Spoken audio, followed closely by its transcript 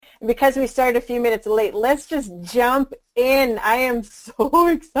Because we started a few minutes late, let's just jump in. I am so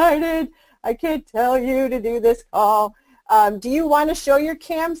excited. I can't tell you to do this call. Do you want to show your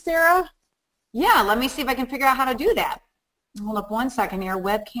cam, Sarah? Yeah, let me see if I can figure out how to do that. Hold up one second here.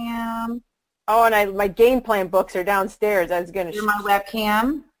 Webcam. Oh, and my game plan books are downstairs. I was going to show my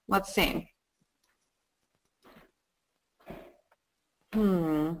webcam. Let's see.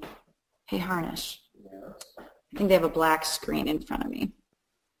 Hey, Harnish. I think they have a black screen in front of me.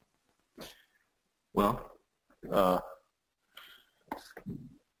 Well,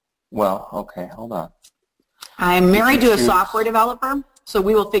 okay, hold on. I'm married to a software developer, so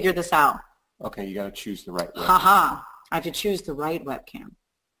we will figure this out. Okay, you got to choose the right webcam. Haha, I have to choose the right webcam.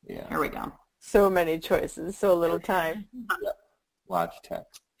 Yeah. Here we go. So many choices, so little time. Yep. Logitech.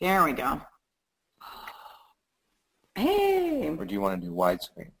 There we go. Hey. Or do you want to do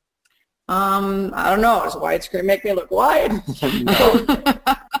widescreen? I don't know. Does widescreen make me look wide?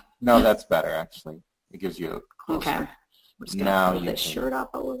 No, that's better, actually. It gives you a closer. Okay. We're just going to pull this shirt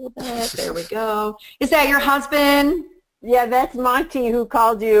up a little bit. There we go. Is that your husband? Yeah, that's Monty who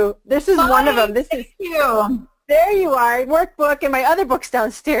called you. This is one of them. This is you. There you are. Workbook and my other book's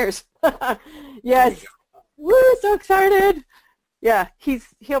downstairs. Yes. Woo, so excited. Yeah,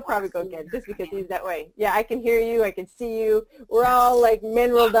 he'll probably go get it just because he's that way. Yeah, I can hear you. I can see you. We're all like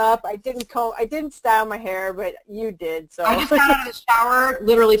mineraled up. I didn't style my hair, but you did. So I just got out of the shower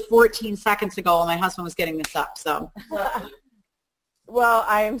literally 14 seconds ago while my husband was getting this up. So. Well,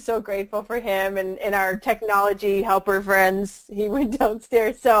 I am so grateful for him and our technology helper friends. He went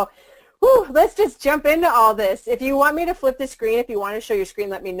downstairs. So let's just jump into all this. If you want me to flip the screen, if you want to show your screen,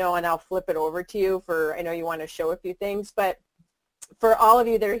 let me know and I'll flip it over to you. I know you want to show a few things, but for all of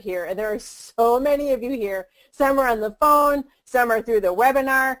you that are here, and there are so many of you here, some are on the phone, some are through the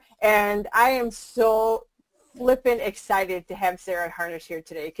webinar, and I am so flippin' excited to have Sarah Harnish here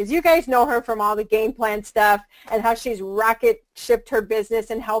today because you guys know her from all the game plan stuff and how she's rocket shipped her business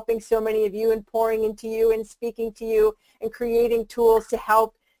and helping so many of you and pouring into you and speaking to you and creating tools to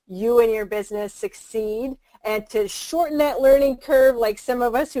help you and your business succeed and to shorten that learning curve like some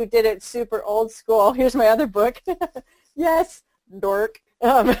of us who did it super old school. Here's my other book. Yes, dork.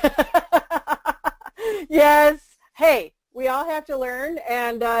 Yes. Hey, we all have to learn,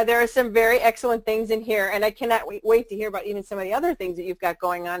 and there are some very excellent things in here, and I cannot wait to hear about even some of the other things that you've got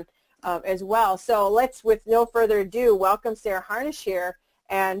going on as well. So let's, with no further ado, welcome Sarah Harnish here,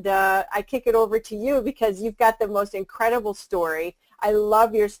 and I kick it over to you because you've got the most incredible story. I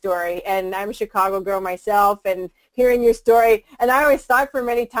love your story, and I'm a Chicago girl myself, and hearing your story, and I always thought for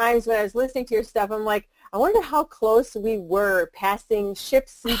many times when I was listening to your stuff, I'm like, I wonder how close we were passing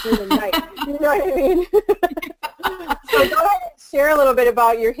ships through the night. You know what I mean? So go ahead and share a little bit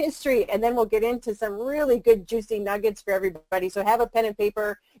about your history, and then we'll get into some really good, juicy nuggets for everybody. So have a pen and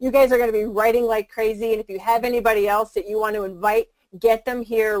paper. You guys are going to be writing like crazy, and if you have anybody else that you want to invite, get them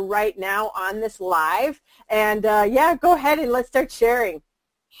here right now on this live. And, yeah, go ahead and let's start sharing.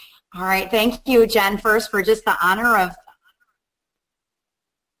 All right. Thank you, Jen, first for just the honor of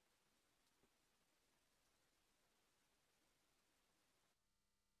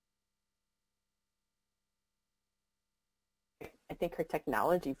I think her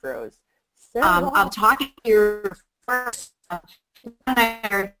technology froze. I'm talking to your first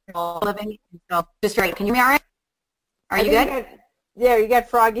living. So just right. Can you hear me all right? Are you good? Yeah, you got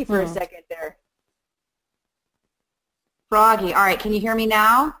froggy for a second there. Froggy. All right. Can you hear me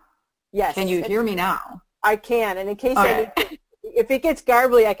now? Yes. Can you hear me now? I can. And in case if it gets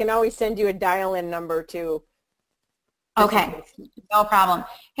garbly, I can always send you a dial-in number too. Okay. No problem.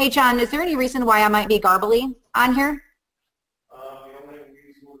 Hey, John, is there any reason why I might be garbly on here?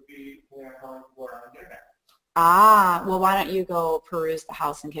 Well, why don't you go peruse the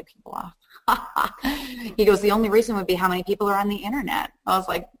house and get people off? He goes, the only reason would be how many people are on the internet. I was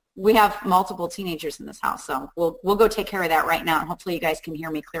like, we have multiple teenagers in this house, so we'll go take care of that right now, and hopefully you guys can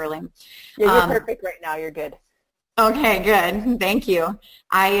hear me clearly. Yeah, you're perfect right now. You're good. Okay, good. Thank you.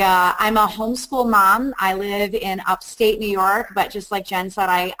 I'm a homeschool mom. I live in upstate New York, but just like Jen said,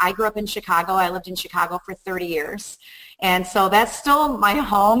 I grew up in Chicago. I lived in Chicago for 30 years. And so that's still my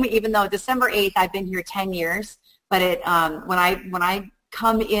home, even though December 8th, I've been here 10 years. But when I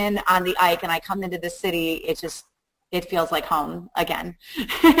come in on the Ike and I come into the city, it feels like home again.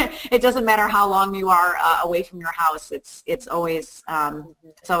 It doesn't matter how long you are away from your house. It's always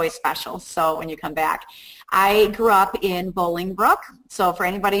special. So when you come back, I grew up in Bolingbrook. So for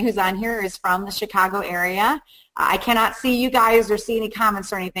anybody who's on here is from the Chicago area, I cannot see you guys or see any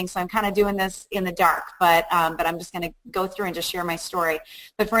comments or anything, so I'm kind of doing this in the dark. But I'm just going to go through and just share my story.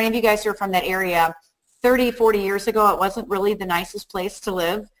 But for any of you guys who are from that area, 30, 40 years ago, it wasn't really the nicest place to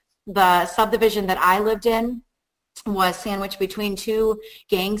live. The subdivision that I lived in was sandwiched between two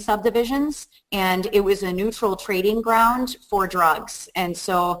gang subdivisions, and it was a neutral trading ground for drugs. And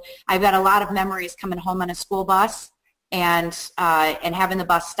so I've got a lot of memories coming home on a school bus and having the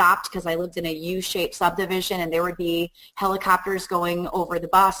bus stopped because I lived in a U-shaped subdivision, and there would be helicopters going over the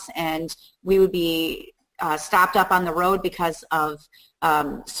bus, and we would be stopped up on the road because of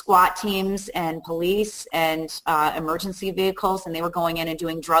SWAT teams and police and emergency vehicles, and they were going in and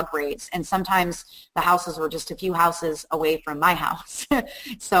doing drug raids. And sometimes the houses were just a few houses away from my house.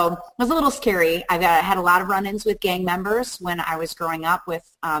 So it was a little scary. I had a lot of run-ins with gang members when I was growing up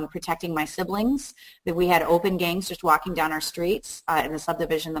with protecting my siblings. That we had open gangs just walking down our streets in the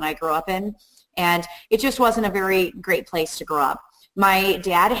subdivision that I grew up in. And it just wasn't a very great place to grow up. My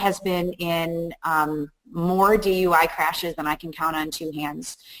dad has been in more DUI crashes than I can count on two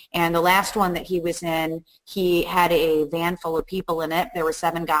hands. And the last one that he was in, he had a van full of people in it. There were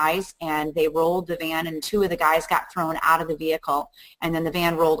 7 guys, and they rolled the van, and 2 of the guys got thrown out of the vehicle. And then the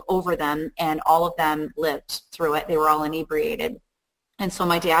van rolled over them, and all of them lived through it. They were all inebriated. And so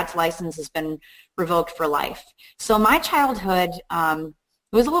my dad's license has been revoked for life. So my childhood,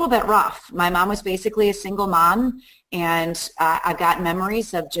 it was a little bit rough. My mom was basically a single mom, and I've got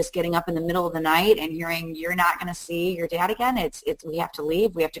memories of just getting up in the middle of the night and hearing, "You're not going to see your dad again. We have to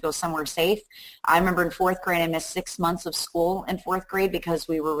leave. We have to go somewhere safe." I remember in 4th grade, I missed 6 months of school in 4th grade because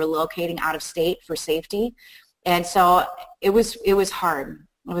we were relocating out of state for safety. And so it was hard.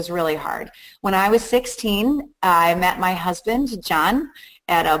 It was really hard. When I was 16, I met my husband, John,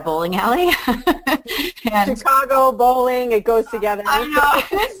 at a bowling alley. And Chicago, bowling, it goes together. I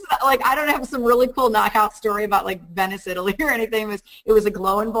know. It's like, I don't have some really cool knockout story about like Venice, Italy or anything. It was a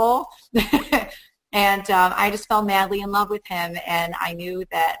glow and bowl. And I just fell madly in love with him, and I knew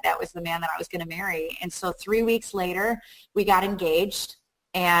that was the man that I was going to marry. And so 3 weeks later, we got engaged.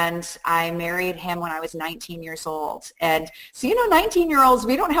 And I married him when I was 19 years old. And so, 19-year-olds,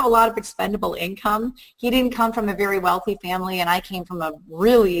 we don't have a lot of expendable income. He didn't come from a very wealthy family, and I came from a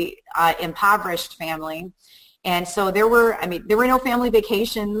really impoverished family. And so there were no family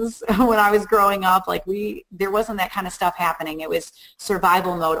vacations when I was growing up. There wasn't that kind of stuff happening. It was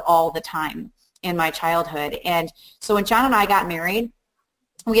survival mode all the time in my childhood. And so when John and I got married,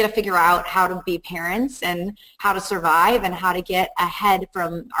 we had to figure out how to be parents and how to survive and how to get ahead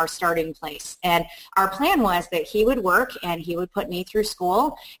from our starting place. And our plan was that he would work and he would put me through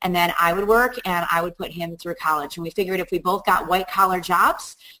school, and then I would work and I would put him through college. And we figured if we both got white-collar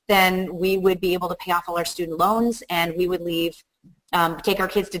jobs, then we would be able to pay off all our student loans, and we would leave, take our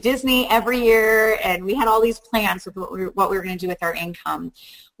kids to Disney every year, and we had all these plans with what we were going to do with our income.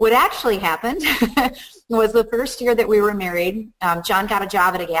 What actually happened was the first year that we were married, John got a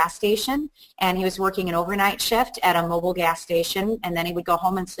job at a gas station, and he was working an overnight shift at a mobile gas station, and then he would go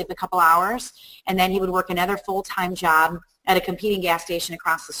home and sleep a couple hours, and then he would work another full-time job at a competing gas station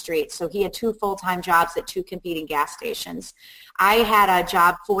across the street. So he had 2 full-time jobs at 2 competing gas stations. I had a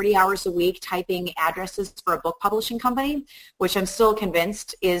job 40 hours a week typing addresses for a book publishing company, which I'm still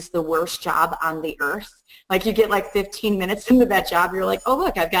convinced is the worst job on the earth. Like, you get 15 minutes into that job, you're like, oh,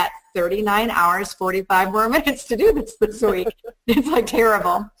 look, I've got 39 hours, 45 more minutes to do this week. It's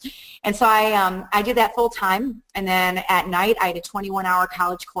terrible. And so I did that full time. And then at night, I had a 21-hour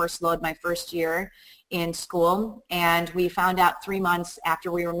college course load my first year in school. And we found out 3 months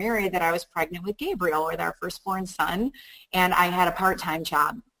after we were married that I was pregnant with Gabriel, with our firstborn son. And I had a part-time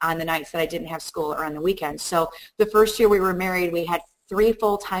job on the nights that I didn't have school or on the weekends. So the first year we were married, we had 3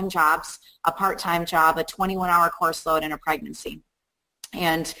 full-time jobs, a part-time job, a 21-hour course load, and a pregnancy.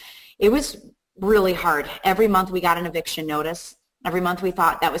 And it was really hard. Every month we got an eviction notice. Every month we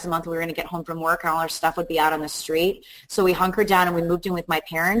thought that was the month we were going to get home from work and all our stuff would be out on the street. So we hunkered down and we moved in with my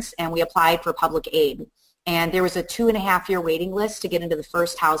parents, and we applied for public aid. And there was a 2.5-year waiting list to get into the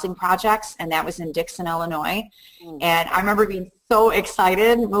first housing projects, and that was in Dixon, Illinois. And I remember being so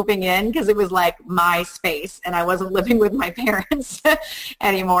excited moving in because it was like my space, and I wasn't living with my parents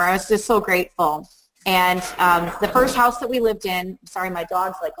anymore. I was just so grateful. And the first house that we lived in, sorry, my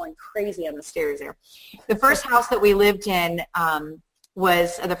dog's going crazy on the stairs there. The first house that we lived in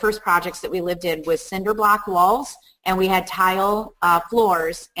was, the first projects that we lived in was cinder block walls, and we had tile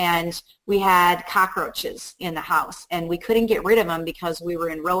floors, and we had cockroaches in the house, and we couldn't get rid of them because we were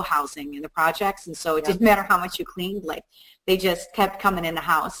in row housing in the projects, and so it didn't matter how much you cleaned, they just kept coming in the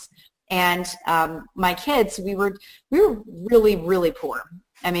house. And my kids, we were really, really poor.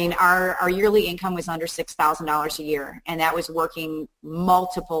 I mean, our yearly income was under $6,000 a year, and that was working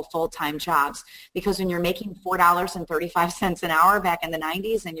multiple full-time jobs, because when you're making $4.35 an hour back in the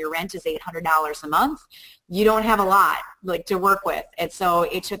 90s and your rent is $800 a month, you don't have a lot like to work with. And so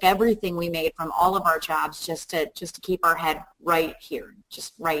it took everything we made from all of our jobs just to keep our head right here,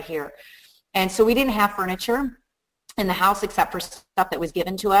 just right here. And so we didn't have furniture in the house except for stuff that was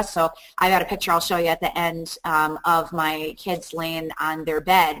given to us. So I got a picture I'll show you at the end of my kids laying on their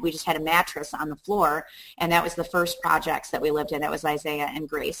bed. We just had a mattress on the floor, and that was the first projects that we lived in. That was Isaiah and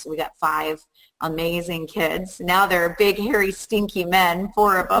Grace. We got 5 amazing kids. Now they're big, hairy, stinky men,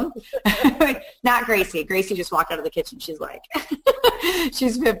 4 of them. Not Gracie. Gracie just walked out of the kitchen. She's like,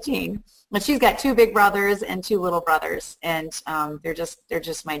 she's 15. But she's got 2 big brothers and 2 little brothers, and they're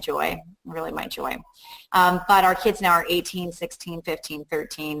just my joy, really my joy. But our kids now are 18, 16, 15,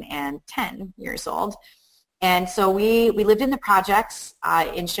 13, and 10 years old. And so we lived in the projects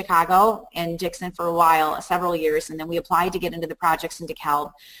in Chicago and Dixon for a while, several years, and then we applied to get into the projects in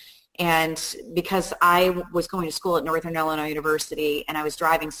DeKalb. And because I was going to school at Northern Illinois University, and I was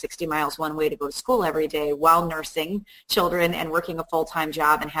driving 60 miles one way to go to school every day while nursing children and working a full-time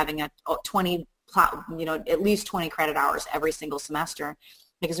job and having at least 20 credit hours every single semester,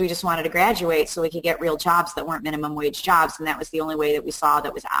 because we just wanted to graduate so we could get real jobs that weren't minimum wage jobs, and that was the only way that we saw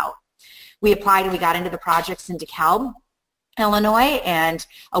that was out. We applied and we got into the projects in DeKalb, Illinois, and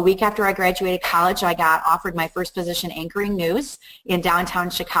a week after I graduated college, I got offered my first position anchoring news in downtown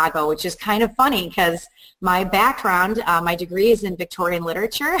Chicago, which is kind of funny because my background, my degree is in Victorian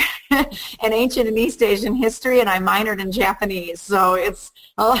literature and ancient and East Asian history, and I minored in Japanese. So it's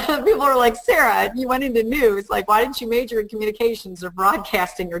a lot of people are like, Sarah, you went into news. Like, why didn't you major in communications or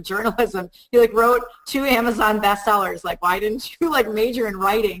broadcasting or journalism? You like wrote 2 Amazon bestsellers. Like, why didn't you like major in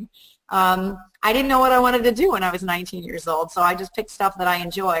writing? I didn't know what I wanted to do when I was 19 years old, so I just picked stuff that I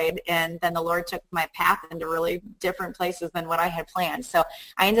enjoyed, and then the Lord took my path into really different places than what I had planned. So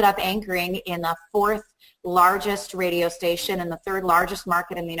I ended up anchoring in the 4th largest radio station and the 3rd largest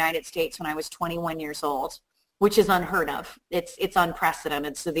market in the United States when I was 21 years old, which is unheard of. It's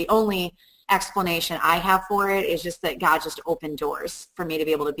unprecedented. So the only explanation I have for it is just that God just opened doors for me to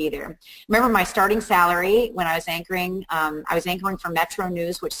be able to be there. Remember my starting salary when I was anchoring for Metro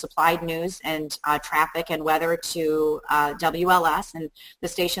News, which supplied news and traffic and weather to WLS, and the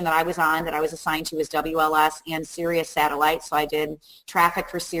station that I was on that I was assigned to was WLS and Sirius Satellite. So I did traffic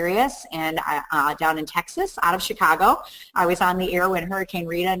for Sirius, and down in Texas, out of Chicago. I was on the air when Hurricane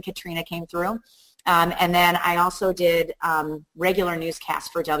Rita and Katrina came through. And then I also did regular newscasts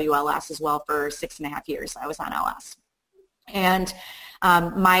for WLS as well for 6.5 years. I was on LS. And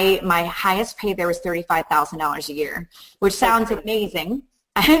my highest pay there was $35,000 a year, which sounds amazing.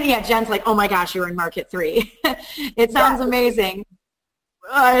 Yeah, Jen's like, oh my gosh, you're in market 3. It sounds amazing.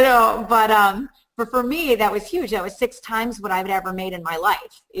 I know, but for me, that was huge. That was 6 times what I've ever made in my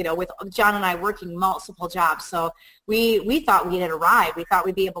life, with John and I working multiple jobs. So we thought we had arrived. We thought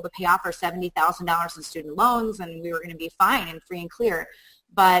we'd be able to pay off our $70,000 in student loans, and we were going to be fine and free and clear.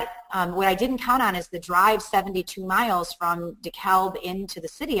 But what I didn't count on is the drive 72 miles from DeKalb into the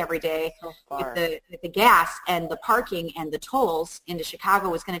city every day with the gas and the parking and the tolls into Chicago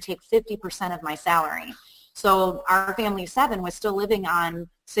was going to take 50% of my salary. So our family of 7 was still living on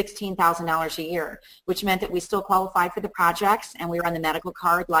 $16,000 a year, which meant that we still qualified for the projects, and we were on the medical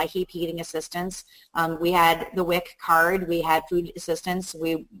card, LIHEAP, heating assistance. We had the WIC card. We had food assistance.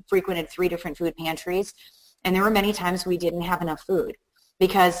 We frequented 3 different food pantries, and there were many times we didn't have enough food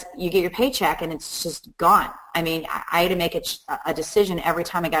because you get your paycheck and it's just gone. I mean, I had to make a decision every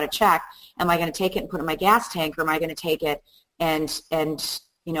time I got a check. Am I going to take it and put it in my gas tank, or am I going to take it and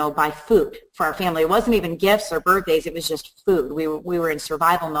buy food for our family? It wasn't even gifts or birthdays. It was just food. We were in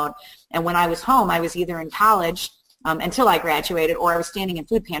survival mode. And when I was home, I was either in college until I graduated, or I was standing in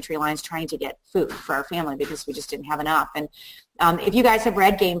food pantry lines trying to get food for our family because we just didn't have enough. And if you guys have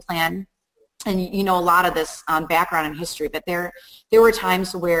read Game Plan, and you know a lot of this background and history, but there were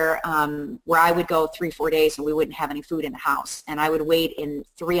times where I would go 3-4 days and we wouldn't have any food in the house, and I would wait in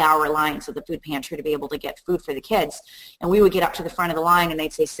 3-hour lines at the food pantry to be able to get food for the kids. And we would get up to the front of the line and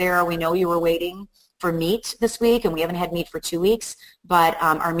they'd say, Sarah, we know you were waiting for meat this week, and we haven't had meat for 2 weeks, but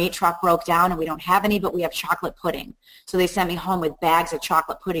our meat truck broke down and we don't have any, but we have chocolate pudding. So they sent me home with bags of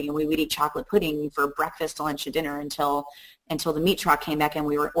chocolate pudding, and we would eat chocolate pudding for breakfast, lunch, and dinner until the meat truck came back and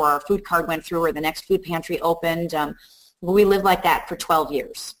or our food card went through, or the next food pantry opened. We lived like that for 12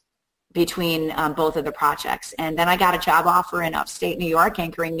 years. between both of the projects. And then I got a job offer in upstate New York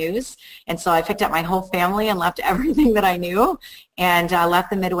anchoring news. And so I picked up my whole family and left everything that I knew and left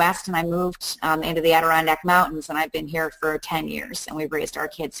the Midwest, and I moved into the Adirondack Mountains, and I've been here for 10 years, and we've raised our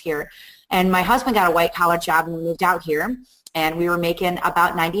kids here. And my husband got a white-collar job and we moved out here, and we were making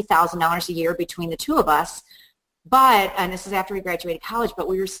about $90,000 a year between the two of us. But, and this is after we graduated college, but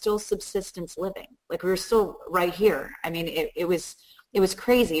we were still subsistence living. Like, we were still right here. I mean, it was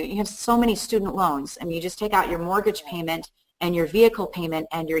crazy. You have so many student loans. I mean, you just take out your mortgage payment and your vehicle payment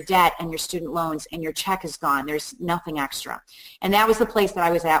and your debt and your student loans, and your check is gone. There's nothing extra. And that was the place that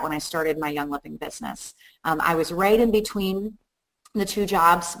I was at when I started my Young Living business. I was right in between the two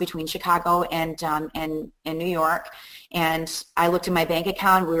jobs, between Chicago and New York. And I looked in my bank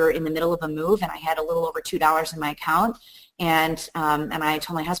account. We were in the middle of a move, and I had a little over $2 in my account. And I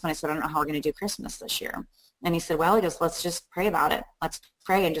told my husband, I said, I don't know how we're going to do Christmas this year. And he said, well, he goes, let's just pray about it. Let's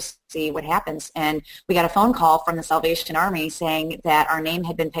pray and just see what happens. And we got a phone call from the Salvation Army saying that our name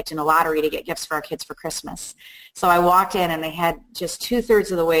had been picked in a lottery to get gifts for our kids for Christmas. So I walked in, and they had just 2/3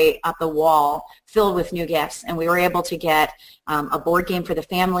 of the way up the wall filled with new gifts. And we were able to get a board game for the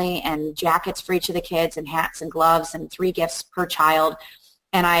family and jackets for each of the kids and hats and gloves and 3 gifts per child.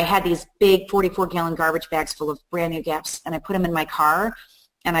 And I had these big 44-gallon garbage bags full of brand new gifts, and I put them in my car,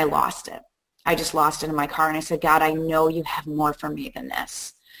 and I lost it. I just lost it in my car, and I said, God, I know you have more for me than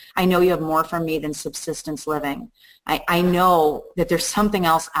this. I know you have more for me than subsistence living. I know that there's something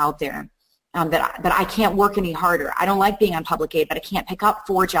else out there that I can't work any harder. I don't like being on public aid, but I can't pick up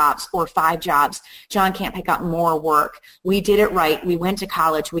 4 jobs or 5 jobs. John can't pick up more work. We did it right. We went to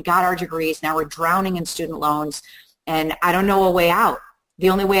college. We got our degrees. Now we're drowning in student loans, and I don't know a way out. The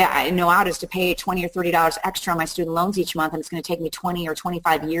only way I know out is to pay $20 or $30 extra on my student loans each month, and it's going to take me 20 or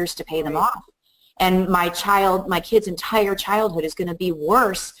 25 years to pay them off. And my kid's entire childhood is going to be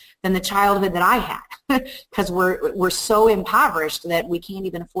worse than the childhood that I had because we're so impoverished that we can't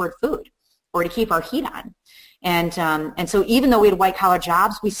even afford food or to keep our heat on. And so even though we had white-collar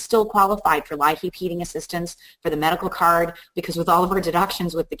jobs, we still qualified for LIHEAP heating assistance, for the medical card, because with all of our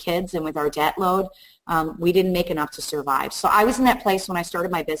deductions with the kids and with our debt load, we didn't make enough to survive. So I was in that place when I started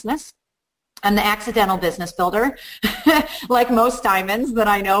my business. I'm the accidental business builder. Like most diamonds that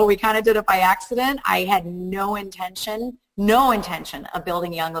I know, we kind of did it by accident. I had no intention of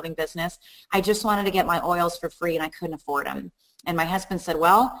building a Young Living business. I just wanted to get my oils for free, and I couldn't afford them. And my husband said,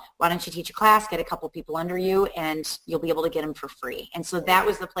 well, why don't you teach a class, get a couple people under you, and you'll be able to get them for free. And so that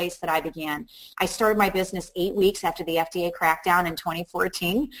was the place that I began. I started my business 8 weeks after the FDA crackdown in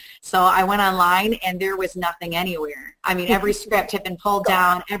 2014. So I went online, and there was nothing anywhere. I mean, every script had been pulled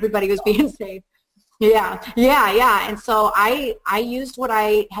down. Everybody was being safe. Yeah. And so I used what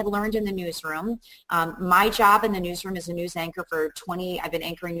I had learned in the newsroom. My job in the newsroom as a news anchor I've been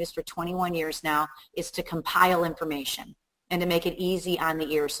anchoring news for 21 years now, is to compile information and to make it easy on the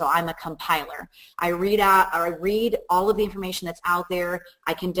ear. So I'm a compiler. I read all of the information that's out there.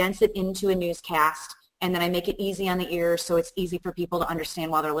 I condense it into a newscast, and then I make it easy on the ear so it's easy for people to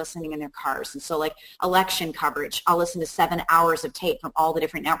understand while they're listening in their cars. And so like election coverage, I'll listen to 7 hours of tape from all the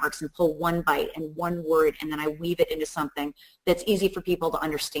different networks and pull one bite and one word, and then I weave it into something that's easy for people to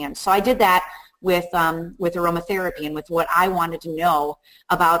understand. So I did that with aromatherapy and with what I wanted to know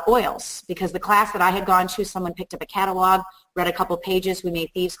about oils, because the class that I had gone to, someone picked up a catalog, read a couple pages, we made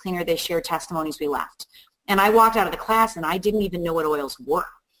thieves cleaner, they shared testimonies, we left. And I walked out of the class and I didn't even know what oils were.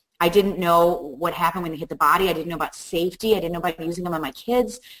 I didn't know what happened when they hit the body. I didn't know about safety. I didn't know about using them on my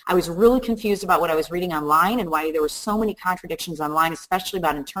kids. I was really confused about what I was reading online and why there were so many contradictions online, especially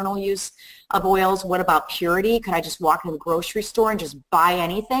about internal use of oils. What about purity? Could I just walk into the grocery store and just buy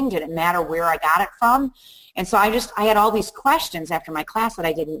anything? Did it matter where I got it from? And so I had all these questions after my class that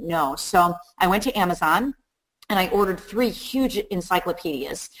I didn't know. So I went to Amazon, and I ordered 3 huge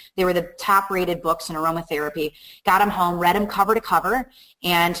encyclopedias. They were the top-rated books in aromatherapy. Got them home, read them cover to cover,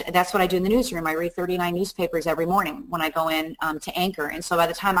 and that's what I do in the newsroom. I read 39 newspapers every morning when I go in to anchor. And so by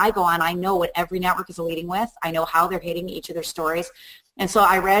the time I go on, I know what every network is leading with. I know how they're hitting each of their stories. And so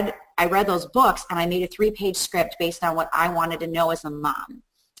I read those books, and I made a 3-page script based on what I wanted to know as a mom,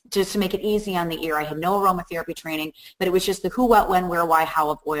 just to make it easy on the ear. I had no aromatherapy training, but it was just the who, what, when, where, why, how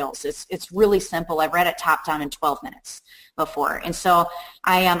of oils. It's really simple. I've read it top down in 12 minutes before. And so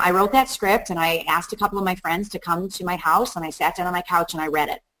I wrote that script, and I asked a couple of my friends to come to my house, and I sat down on my couch and I read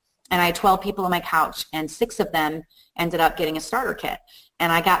it. And I had 12 people on my couch, and 6 of them ended up getting a starter kit.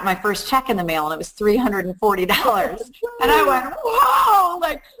 And I got my first check in the mail, and it was $340. And I went, whoa,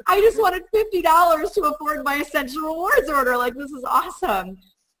 like I just wanted $50 to afford my Essential Rewards order. Like, this is awesome.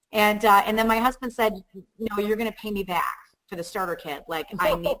 And then my husband said, no, you're going to pay me back for the starter kit. Like,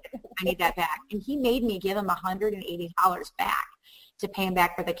 I need that back. And he made me give him $180 back to pay him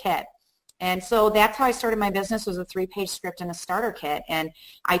back for the kit. And so that's how I started my business, was a 3-page script and a starter kit. And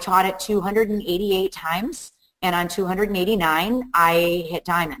I taught it 288 times. And on 289, I hit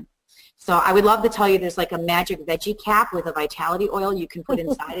diamond. So I would love to tell you there's like a magic veggie cap with a vitality oil you can put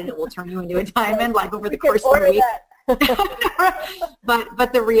inside it. It will turn you into a diamond like over the course of a week.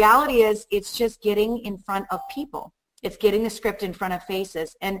 But the reality is, it's just getting in front of people. It's getting the script in front of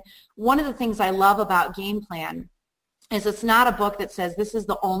faces. And one of the things I love about Game Plan is it's not a book that says this is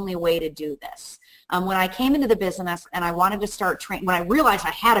the only way to do this. When I came into the business and I wanted to start training, when I realized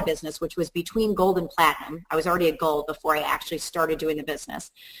I had a business, which was between gold and platinum, I was already at gold before I actually started doing the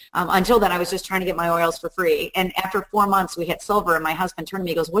business. Until then, I was just trying to get my oils for free. And after 4 months, we hit silver, and my husband turned to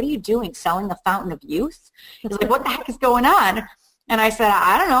me and goes, "What are you doing, selling the Fountain of Youth?" He's like, "What the heck is going on?" And I said,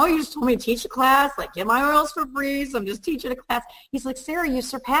 "I don't know. You just told me to teach a class, like get my oils for free, so I'm just teaching a class." He's like, "Sarah, you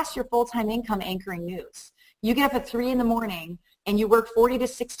surpassed your full-time income anchoring news. You get up at 3 in the morning and you work 40 to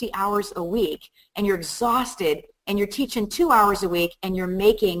 60 hours a week, and you're exhausted, and you're teaching 2 hours a week, and you're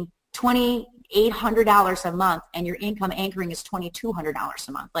making $2,800 a month, and your income anchoring is $2,200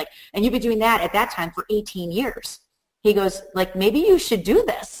 a month. Like, and you've been doing that at that time for 18 years. He goes, like, maybe you should do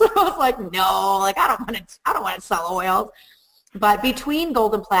this." I was like, "No, like I don't want to sell oils." But between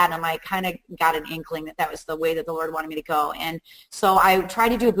gold and platinum, I kind of got an inkling that that was the way that the Lord wanted me to go. And so I tried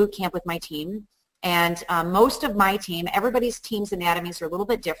to do a boot camp with my team. And most of my team, everybody's team's anatomies are a little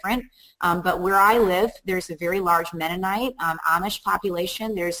bit different, but where I live, there's a very large Mennonite, Amish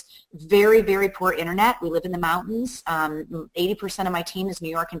population. There's very, very poor internet. We live in the mountains. 80% of my team is New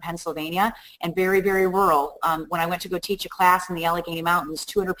York and Pennsylvania, and very, very rural. When I went to go teach a class in the Allegheny Mountains,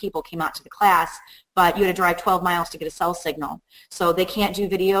 200 people came out to the class, but you had to drive 12 miles to get a cell signal. So they can't do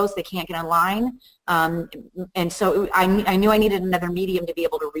videos. They can't get online. And so I knew I needed another medium to be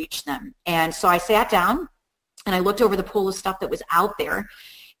able to reach them. And so I sat down and I looked over the pool of stuff that was out there.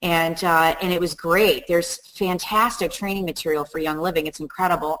 And it was great. There's fantastic training material for Young Living. It's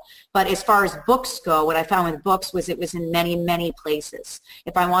incredible. But as far as books go, what I found with books was it was in many, many places.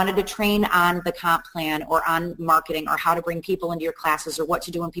 If I wanted to train on the comp plan or on marketing or how to bring people into your classes or what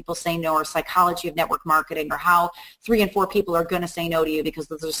to do when people say no or psychology of network marketing or how 3 and 4 people are going to say no to you because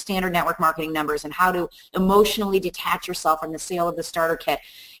those are standard network marketing numbers and how to emotionally detach yourself from the sale of the starter kit,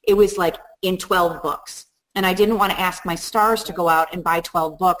 it was like in 12 books. And I didn't want to ask my stars to go out and buy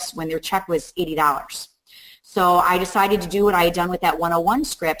 12 books when their check was $80. So I decided to do what I had done with that 101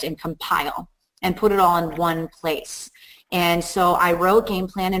 script and compile and put it all in one place. And so I wrote Game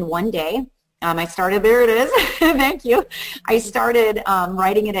Plan in one day. I started, there it is, thank you. I started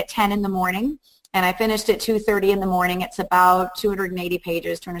writing it at 10 in the morning. And I finished at 2:30 in the morning. It's about 280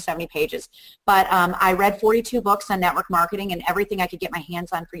 pages, 270 pages. But I read 42 books on network marketing and everything I could get my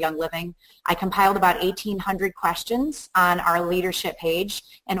hands on for Young Living. I compiled about 1,800 questions on our leadership page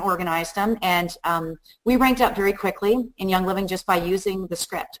and organized them. And we ranked up very quickly in Young Living just by using the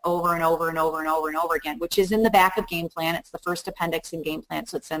script over and over and over and over and over again, which is in the back of Game Plan. It's the first appendix in Game Plan,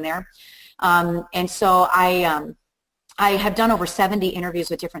 so it's in there. And so I have done over 70 interviews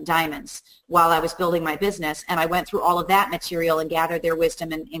with different diamonds while I was building my business, and I went through all of that material and gathered their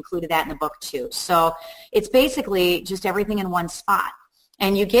wisdom and included that in the book too. So it's basically just everything in one spot.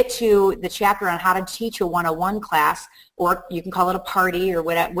 And you get to the chapter on how to teach a 101 class, or you can call it a party or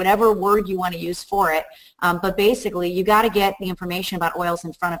whatever word you want to use for it. But basically, you got to get the information about oils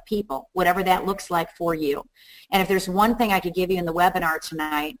in front of people, whatever that looks like for you. And if there's one thing I could give you in the webinar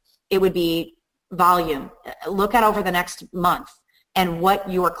tonight, it would be volume. Look at over the next month and what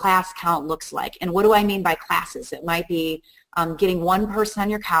your class count looks like. And what do I mean by classes? It might be getting one person on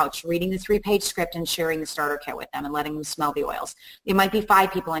your couch, reading the 3-page script and sharing the starter kit with them and letting them smell the oils. It might be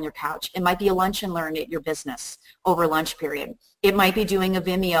 5 people on your couch. It might be a lunch and learn at your business over lunch period. It might be doing a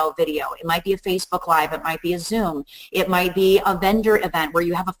Vimeo video. It might be a Facebook Live. It might be a Zoom. It might be a vendor event where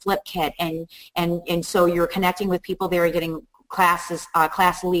you have a flip kit and so you're connecting with people there getting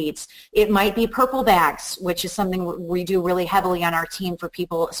class leads. It might be purple bags, which is something we do really heavily on our team for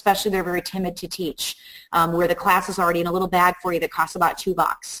people, especially they're very timid to teach, where the class is already in a little bag for you that costs about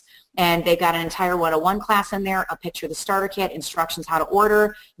 $2. And they've got an entire 101 class in there, a picture of the starter kit, instructions how to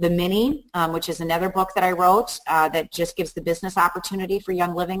order, the mini, which is another book that I wrote that just gives the business opportunity for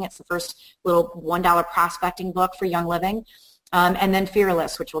Young Living. It's the first little $1 prospecting book for Young Living. And then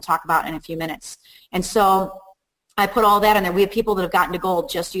Fearless, which we'll talk about in a few minutes. And so I put all that in there. We have people that have gotten to gold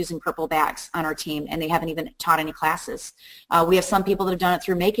just using purple bags on our team, and they haven't even taught any classes. We have some people that have done it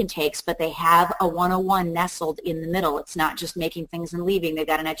through make and takes, but they have a 101 nestled in the middle. It's not just making things and leaving. They've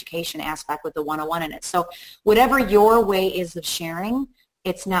got an education aspect with the 101 in it. So whatever your way is of sharing,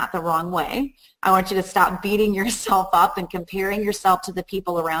 it's not the wrong way. I want you to stop beating yourself up and comparing yourself to the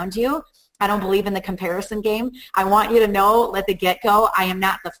people around you. I don't believe in the comparison game. I want you to know at the get-go, I am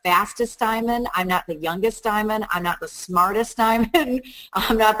not the fastest diamond. I'm not the youngest diamond. I'm not the smartest diamond.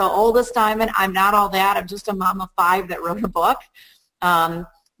 I'm not the oldest diamond. I'm not all that. I'm just a mom of 5 that wrote a book.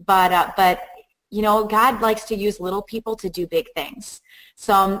 But you know, God likes to use little people to do big things.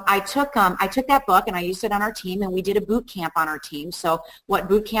 So I took that book and I used it on our team, and we did a boot camp on our team. So what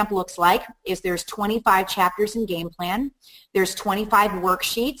boot camp looks like is there's 25 chapters in game plan. There's 25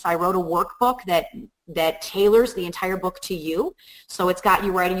 worksheets. I wrote a workbook that tailors the entire book to you. So it's got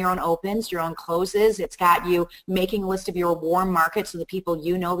you writing your own opens, your own closes. It's got you making a list of your warm markets, so the people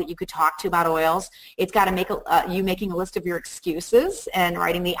you know that you could talk to about oils. It's got to you making a list of your excuses and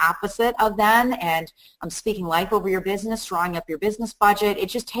writing the opposite of them, and speaking life over your business, drawing up your business budget. It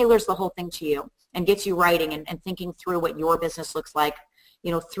just tailors the whole thing to you and gets you writing and thinking through what your business looks like,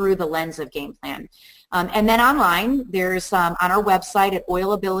 you know, through the lens of game plan. And then online, there's on our website at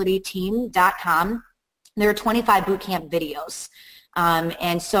oilabilityteam.com, there are 25 boot camp videos.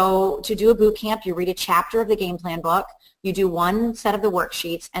 And so to do a boot camp, you read a chapter of the game plan book, you do one set of the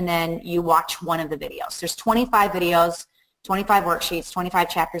worksheets, and then you watch one of the videos. There's 25 videos, 25 worksheets, 25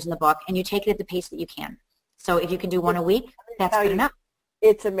 chapters in the book, and you take it at the pace that you can. So if you can do one a week, that's good enough.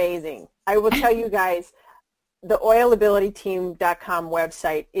 It's amazing. I will tell you guys, the oilabilityteam.com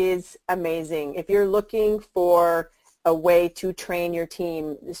website is amazing. If you're looking for a way to train your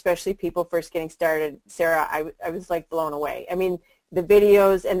team, especially people first getting started, Sarah, I was like blown away. I mean, the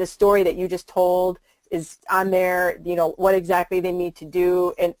videos and the story that you just told is on there, you know, what exactly they need to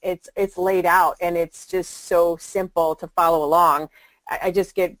do, and it's laid out, and it's just so simple to follow along. I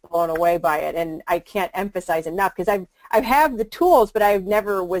just get blown away by it, and I can't emphasize enough, because I have the tools, but I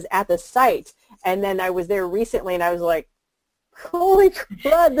never was at the site, and then I was there recently, and I was like, holy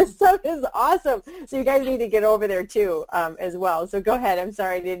crud, this stuff is awesome. So you guys need to get over there too, as well. So go ahead. I'm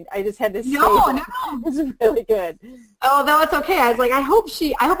sorry, I just had to say No. This is really good. Oh, no, it's okay. I was like, I hope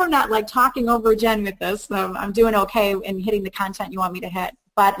I'm not like talking over Jen with this. So I'm doing okay in hitting the content you want me to hit.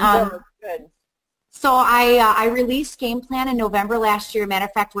 But good. So I released Game Plan in November last year. Matter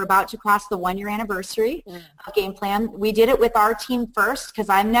of fact, we're about to cross the 1-year anniversary of Game Plan. We did it with our team first, because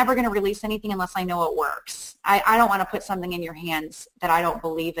I'm never going to release anything unless I know it works. I don't want to put something in your hands that I don't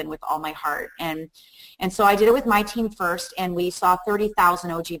believe in with all my heart. And so I did it with my team first, and we saw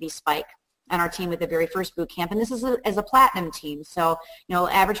 30,000 OGV spike on our team with the very first boot camp. And this is as a platinum team. So, you know,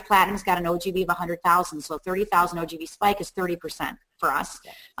 average platinum's got an OGV of 100,000. So 30,000 OGV spike is 30% for us,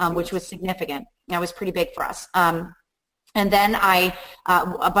 which was significant. That was pretty big for us. And then a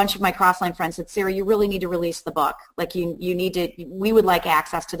bunch of my Crossline friends said, Sarah, you really need to release the book. Like you need to, we would like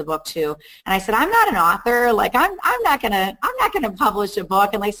access to the book too. And I said, I'm not an author. Like I'm not gonna publish a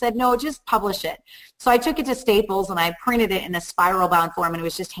book. And they said, no, just publish it. So I took it to Staples and I printed it in a spiral bound form, and it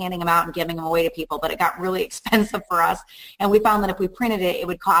was just handing them out and giving them away to people. But it got really expensive for us. And we found that if we printed it, it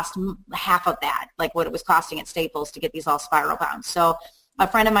would cost half of that, like what it was costing at Staples to get these all spiral bound. So a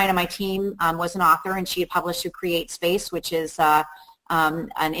friend of mine on my team was an author, and she had published through CreateSpace, which is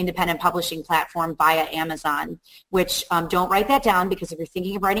an independent publishing platform via Amazon, which don't write that down, because if you're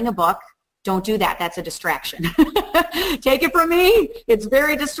thinking of writing a book, don't do that. That's a distraction. Take it from me. It's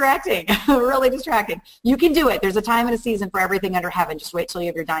very distracting, really distracting. You can do it. There's a time and a season for everything under heaven. Just wait till you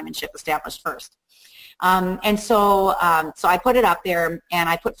have your diamond ship established first. And so I put it up there, and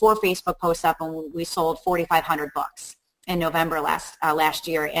I put 4 Facebook posts up, and we sold 4,500 books in November last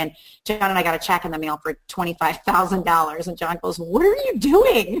year. And John and I got a check in the mail for $25,000. And John goes, what are you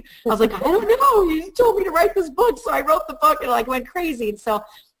doing? I was like, I don't know. You told me to write this book. So I wrote the book, and like went crazy. And so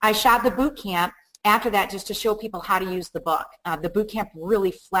I shot the boot camp after that, just to show people how to use the book. The boot camp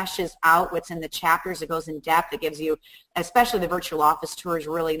really fleshes out what's in the chapters. It goes in depth. It gives you, especially the virtual office tour is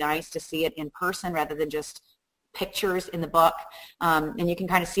really nice to see it in person rather than just pictures in the book. And you can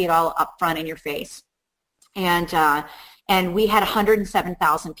kind of see it all up front in your face. And we had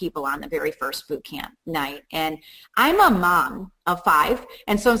 107,000 people on the very first boot camp night. And I'm a mom of 5.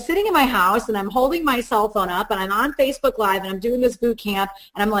 And so I'm sitting in my house, and I'm holding my cell phone up, and I'm on Facebook Live, and I'm doing this boot camp,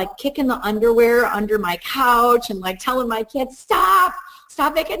 and I'm like kicking the underwear under my couch and like telling my kids, stop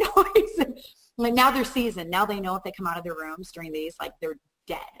making noise. And like now they're seasoned. Now they know if they come out of their rooms during these, like they're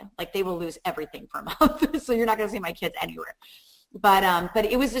dead. Like they will lose everything for a month. So you're not going to see my kids anywhere. But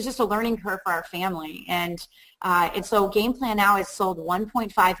it was just a learning curve for our family. And so Game Plan now has sold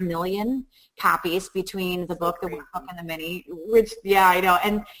 1.5 million copies between the book, the workbook, and the mini, which, yeah, I know.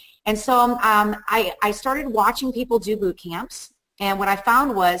 And so I started watching people do boot camps. And what I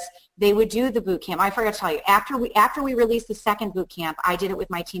found was they would do the boot camp. I forgot to tell you, after we released the second boot camp, I did it with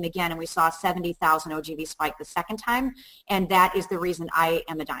my team again, and we saw 70,000 OGV spike the second time. And that is the reason I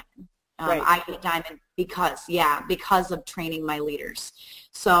am a diamond. Right. I hit diamond because of training my leaders.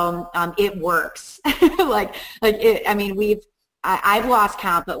 So it works. I've lost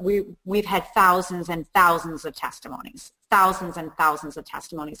count, but we've had thousands and thousands of testimonies, on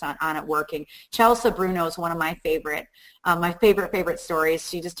it working. Chelsea Bruno is one of my favorite stories.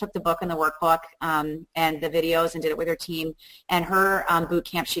 She just took the book and the workbook and the videos and did it with her team. And her boot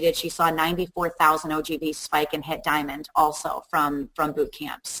camp she saw 94,000 OGV spike and hit diamond also from boot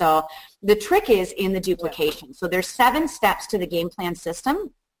camp. So the trick is in the duplication. Yeah. So there's 7 steps to the Game Plan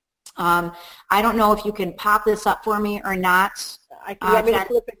system. I don't know if you can pop this up for me or not. Do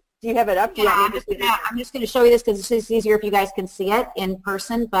you have it up? Yeah, I'm just going to show you this because it's just easier if you guys can see it in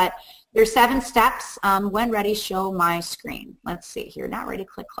person. But there's 7 steps. When ready, show my screen. Let's see here. Not ready,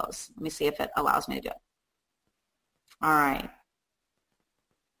 click close. Let me see if it allows me to do it. All right.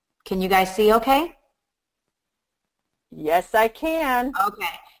 Can you guys see okay? Yes, I can. Okay.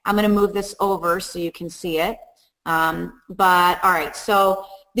 I'm going to move this over so you can see it. But all right, so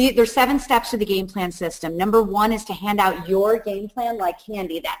there's 7 steps to the Game Plan system. Number 1 is to hand out your game plan like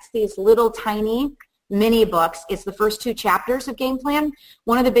candy. That's these little tiny mini books. It's the first 2 chapters of Game Plan.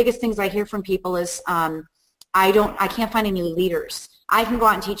 One of the biggest things I hear from people is I can't find any leaders. I can go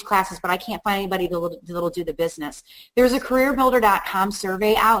out and teach classes, but I can't find anybody that'll do the business. There's a CareerBuilder.com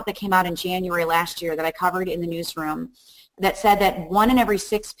survey out that came out in January last year that I covered in the newsroom that said that 1 in every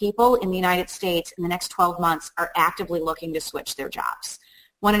 6 people in the United States in the next 12 months are actively looking to switch their jobs.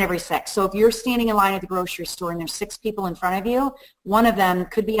 1 in every 6. So if you're standing in line at the grocery store and there's 6 people in front of you, 1 of them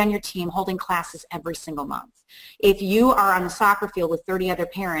could be on your team holding classes every single month. If you are on the soccer field with 30 other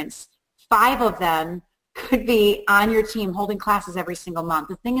parents, 5 of them could be on your team holding classes every single month.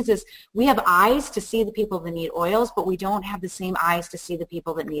 The thing is we have eyes to see the people that need oils, but we don't have the same eyes to see the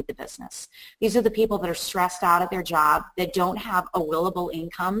people that need the business. These are the people that are stressed out at their job, that don't have a willable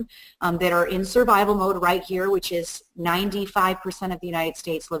income, that are in survival mode right here, which is 95% of the United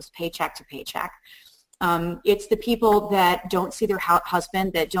States lives paycheck to paycheck. It's the people that don't see their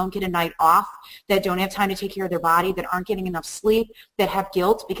husband, that don't get a night off, that don't have time to take care of their body, that aren't getting enough sleep, that have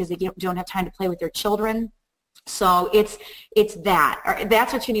guilt because they don't have time to play with their children. So it's that.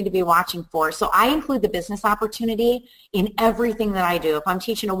 That's what you need to be watching for. So I include the business opportunity in everything that I do. If I'm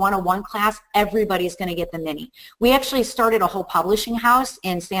teaching a 101 class, everybody's going to get the mini. We actually started a whole publishing house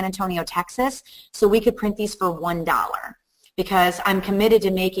in San Antonio, Texas, so we could print these for $1. Because I'm committed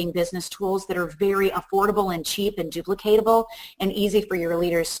to making business tools that are very affordable and cheap and duplicatable and easy for your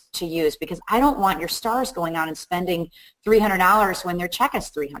leaders to use, because I don't want your stars going out and spending $300 when their check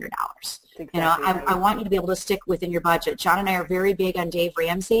is $300. Exactly. I want you to be able to stick within your budget. John and I are very big on Dave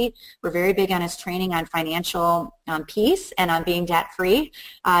Ramsey. We're very big on his training on financial peace and on being debt-free.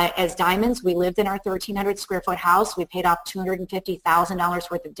 As diamonds, we lived in our 1,300 square foot house. We paid off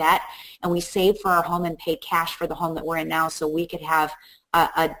 $250,000 worth of debt, and we saved for our home and paid cash for the home that we're in now so we could have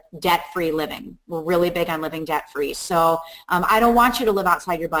a debt-free living. We're really big on living debt-free. So I don't want you to live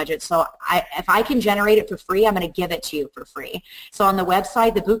outside your budget. So if I can generate it for free, I'm going to give it to you for free. So on the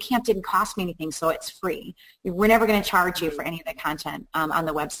website, the boot camp didn't cost me anything, so it's free. We're never going to charge you for any of the content on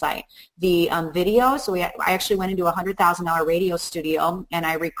the website. The video, so I actually went into a $100,000 radio studio, and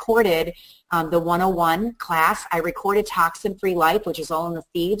I recorded the 101 class. I recorded Toxin-Free Life, which is all in the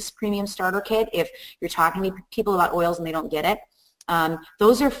Thieves Premium Starter Kit. If you're talking to people about oils and they don't get it,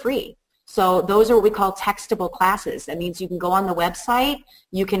 those are free. So those are what we call textable classes. That means you can go on the website,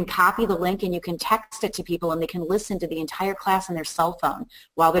 you can copy the link, and you can text it to people, and they can listen to the entire class on their cell phone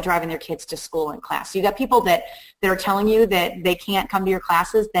while they're driving their kids to school and class. So you got people that are telling you that they can't come to your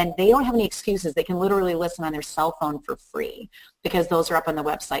classes, then they don't have any excuses. They can literally listen on their cell phone for free, because those are up on the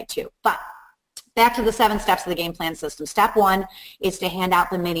website too. But back to the 7 steps of the Game Plan system. Step 1 is to hand out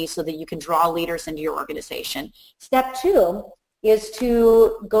the mini so that you can draw leaders into your organization. Step 2 is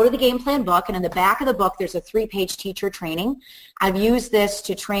to go to the Game Plan book, and in the back of the book there's a 3-page teacher training. I've used this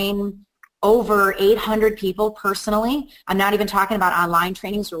to train over 800 people personally. I'm not even talking about online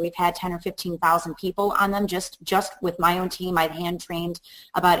trainings where we've had 10 or 15,000 people on them. Just with my own team, I've hand trained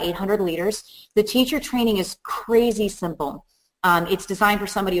about 800 leaders. The teacher training is crazy simple. It's designed for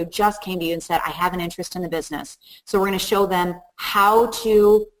somebody who just came to you and said, I have an interest in the business. So we're going to show them how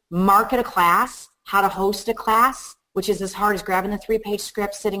to market a class, how to host a class, which is as hard as grabbing the 3-page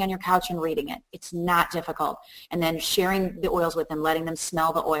script, sitting on your couch and reading it. It's not difficult. And then sharing the oils with them, letting them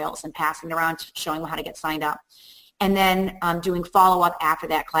smell the oils and passing it around, showing them how to get signed up. And then doing follow-up after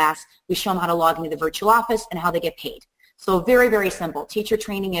that class. We show them how to log into the virtual office and how they get paid. So very, very simple. Teacher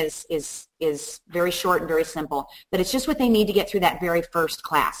training is very short and very simple, but it's just what they need to get through that very first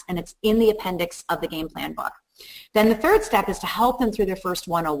class, and it's in the appendix of the game plan book. Then the third step is to help them through their first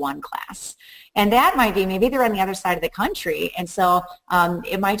 101 class. And that might be, maybe they're on the other side of the country, and so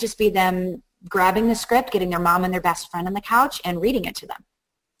it might just be them grabbing the script, getting their mom and their best friend on the couch, and reading it to them.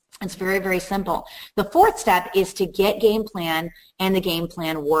 It's very, very simple. The fourth step is to get game plan and the game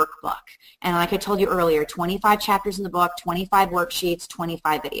plan workbook. And like I told you earlier, 25 chapters in the book, 25 worksheets,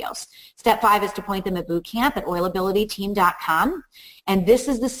 25 videos. Step 5 is to point them at bootcamp at oilabilityteam.com. And this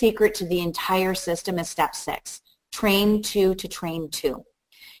is the secret to the entire system is step 6. Train 2 to train 2.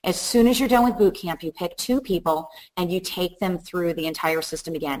 As soon as you're done with boot camp, you pick 2 people and you take them through the entire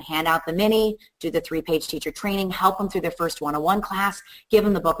system again. Hand out the mini, do the 3-page teacher training, help them through their first 101 class, give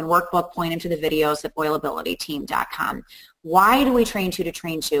them the book and workbook, point them to the videos at oilabilityteam.com. Why do we train 2 to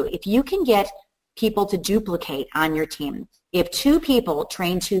train 2? If you can get people to duplicate on your team, if 2 people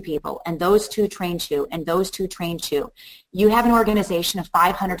train 2 people and those 2 train 2 and those 2 train 2, you have an organization of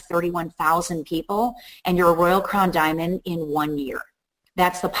 531,000 people and you're a Royal Crown Diamond in 1 year.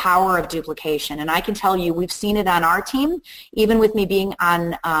 That's the power of duplication. And I can tell you, we've seen it on our team, even with me being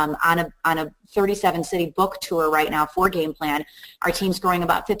on a 37-city book tour right now for Game Plan. Our team's growing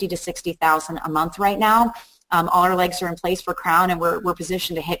about 50 to 60,000 a month right now. All our legs are in place for Crown, and we're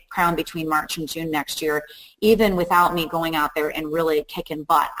positioned to hit Crown between March and June next year, even without me going out there and really kicking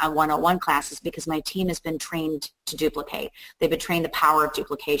butt on 101 classes, because my team has been trained to duplicate. They've been trained the power of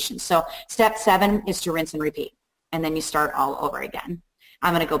duplication. So step 7 is to rinse and repeat, and then you start all over again.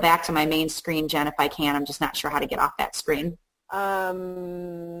 I'm going to go back to my main screen, Jen, if I can. I'm just not sure how to get off that screen. I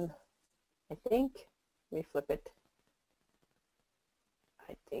think, let me flip it.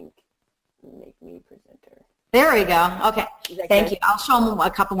 I think, make me presenter. There we go. Okay. Thank you. I'll show them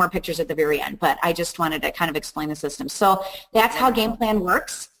a couple more pictures at the very end, but I just wanted to kind of explain the system. So that's how Game Plan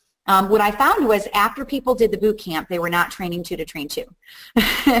works. What I found was after people did the boot camp, they were not training 2 to train 2.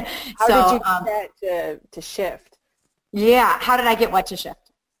 How did you get that to shift? Yeah. How did I get what to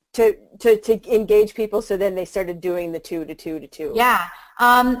shift? To engage people, so then they started doing the 2 to 2 to 2. Yeah.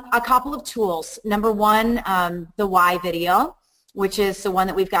 A couple of tools. Number 1, the why video, which is the one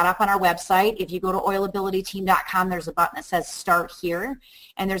that we've got up on our website. If you go to oilabilityteam.com, there's a button that says Start Here,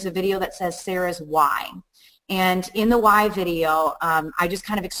 and there's a video that says Sarah's Why. And in the why video, I just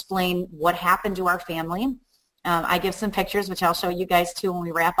kind of explain what happened to our family. I give some pictures, which I'll show you guys too when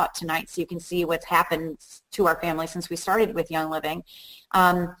we wrap up tonight, so you can see what's happened to our family since we started with Young Living.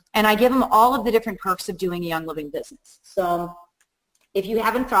 And I give them all of the different perks of doing a Young Living business. So if you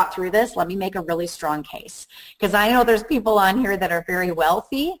haven't thought through this, let me make a really strong case. Because I know there's people on here that are very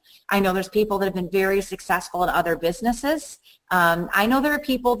wealthy. I know there's people that have been very successful in other businesses. I know there are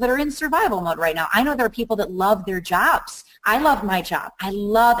people that are in survival mode right now. I know there are people that love their jobs. I love my job. I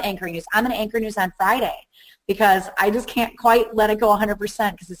love anchoring news. I'm going to anchor news on Friday, because I just can't quite let it go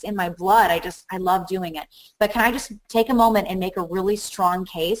 100% because it's in my blood. I love doing it. But can I just take a moment and make a really strong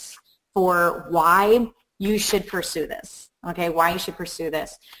case for why you should pursue this? Okay, why you should pursue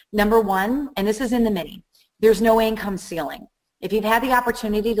this. Number 1, and this is in the mini, there's no income ceiling. If you've had the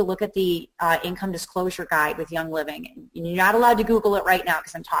opportunity to look at the income disclosure guide with Young Living, you're not allowed to Google it right now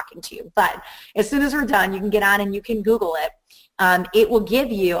because I'm talking to you, but as soon as we're done, you can get on and you can Google it. It will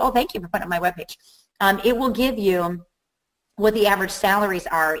give you, oh, thank you for putting it on my webpage. It will give you what the average salaries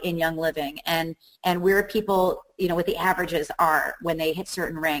are in Young Living and where people, what the averages are when they hit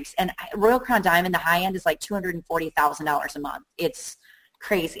certain ranks. And Royal Crown Diamond, the high end is like $240,000 a month. It's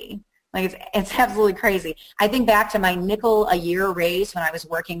crazy. Like it's absolutely crazy. I think back to my nickel a year raise when I was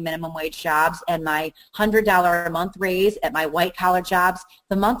working minimum wage jobs and my $100 a month raise at my white collar jobs.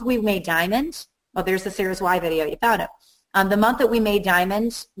 The month we made Diamond, oh, there's the Sarah's Why video. You found it. The month that we made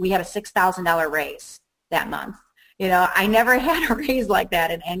Diamond, we had a $6,000 raise that month. I never had a raise like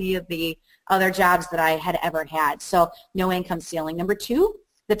that in any of the other jobs that I had ever had. So no income ceiling. Number 2,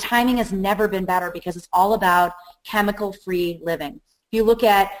 the timing has never been better because it's all about chemical-free living. If you look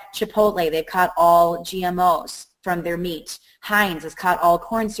at Chipotle, they've cut all GMOs from their meat. Heinz has cut all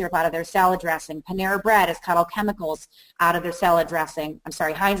corn syrup out of their salad dressing. Panera Bread has cut all chemicals out of their salad dressing. I'm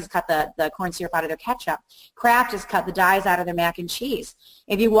sorry, Heinz has cut the corn syrup out of their ketchup. Kraft has cut the dyes out of their mac and cheese.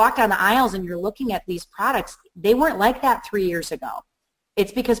 If you walk down the aisles and you're looking at these products, they weren't like that 3 years ago.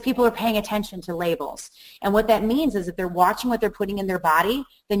 It's because people are paying attention to labels. And what that means is if they're watching what they're putting in their body,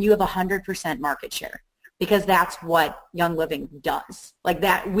 then you have 100% market share. because that's what Young Living does. Like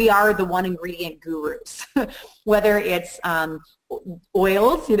that, we are the one ingredient gurus. Whether it's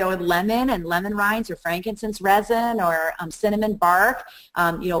oils, you know, with lemon and lemon rinds or frankincense resin or cinnamon bark,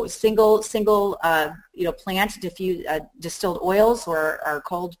 you know, single you know, plant distilled oils or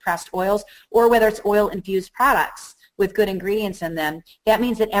cold pressed oils, or whether it's oil infused products with good ingredients in them. That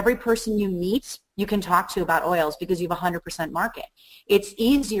means that every person you meet, you can talk to about oils because you have 100% market. It's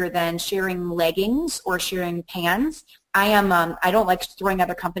easier than sharing leggings or sharing pans. I don't like throwing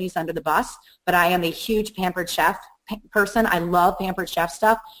other companies under the bus, but I am a huge Pampered Chef person. I love Pampered Chef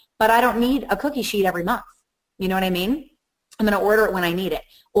stuff, but I don't need a cookie sheet every month. You know what I mean? I'm going to order it when I need it.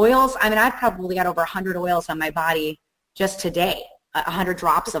 Oils, I mean, I've probably got over 100 oils on my body just today. 100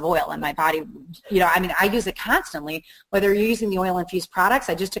 drops of oil in my body. You know, I mean, I use it constantly, whether you're using the oil-infused products.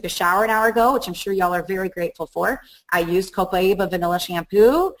 I just took a shower an hour ago, which I'm sure y'all are very grateful for. I used Copaiba vanilla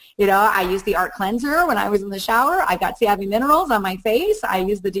shampoo. You know, I used the Art Cleanser when I was in the shower. I got Savvy Minerals on my face. I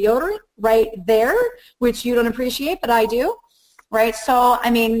use the deodorant right there, which you don't appreciate, but I do. Right? So,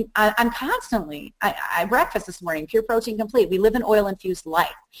 I mean, I'm constantly, I breakfast this morning, Pure Protein Complete. We live an oil-infused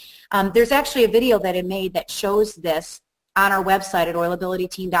life. There's actually a video that I made that shows this on our website at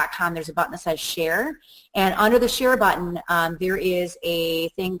oilabilityteam.com. There's a button that says share. And under the share button, there is a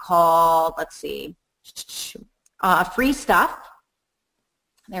thing called, let's see, free stuff.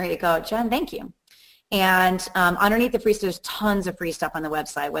 There you go, Jen. Thank you. And underneath the free stuff, there's tons of free stuff on the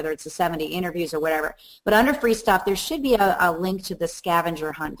website, whether it's the 70 interviews or whatever. But under free stuff, there should be a link to the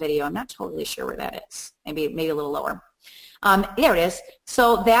scavenger hunt video. I'm not totally sure where that is. Maybe a little lower. There it is.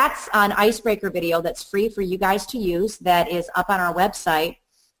 So that's an icebreaker video that's free for you guys to use that is up on our website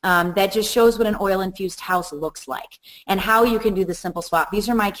that just shows what an oil-infused house looks like and how you can do the simple swap. These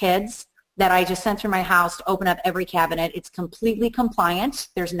are my kids that I just sent through my house to open up every cabinet. It's completely compliant.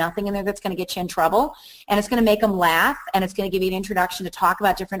 There's nothing in there that's going to get you in trouble, and it's going to make them laugh, and it's going to give you an introduction to talk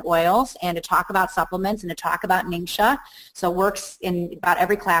about different oils and to talk about supplements and to talk about Ningxia. So it works in about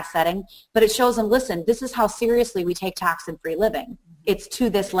every class setting, but it shows them, listen, this is how seriously we take toxin-free living. It's to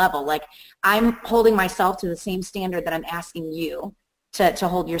this level. Like, I'm holding myself to the same standard that I'm asking you to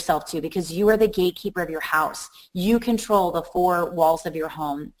hold yourself to, because you are the gatekeeper of your house. You control the four walls of your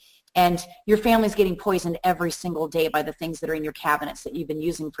home. And your family's getting poisoned every single day by the things that are in your cabinets that you've been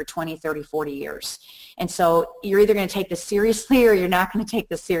using for 20, 30, 40 years. And so you're either going to take this seriously or you're not going to take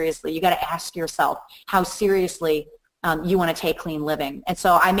this seriously. You got to ask yourself how seriously you want to take clean living. And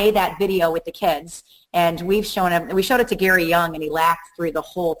so I made that video with the kids, and we showed it to Gary Young, and he laughed through the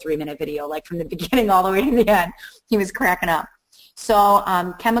whole 3-minute video, like from the beginning all the way to the end. He was cracking up.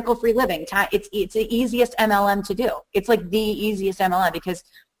 So chemical-free living, it's the easiest MLM to do. It's like the easiest MLM because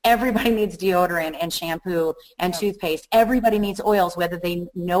everybody needs deodorant and shampoo and toothpaste. Everybody needs oils, whether they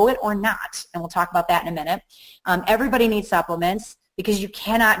know it or not, and we'll talk about that in a minute. Everybody needs supplements because you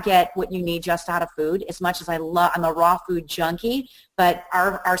cannot get what you need just out of food. As much as I'm a raw food junkie, but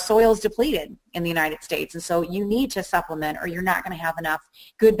our soil is depleted in the United States, and so you need to supplement or you're not going to have enough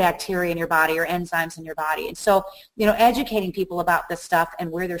good bacteria in your body or enzymes in your body. And so, you know, educating people about this stuff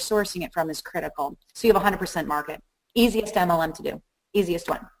and where they're sourcing it from is critical. So you have 100% market. Easiest MLM to do. Easiest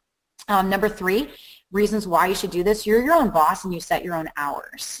one. Number 3, reasons why you should do this. You're your own boss and you set your own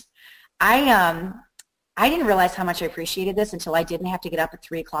hours. I didn't realize how much I appreciated this until I didn't have to get up at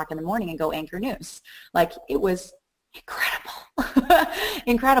 3 o'clock in the morning and go anchor news. Like, it was incredible.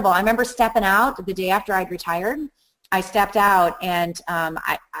 Incredible. I remember stepping out the day after I'd retired. I stepped out and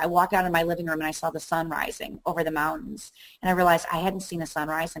I walked out in my living room and I saw the sun rising over the mountains. And I realized I hadn't seen a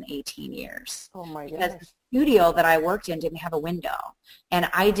sunrise in 18 years. Oh, my goodness. Because the studio that I worked in didn't have a window. And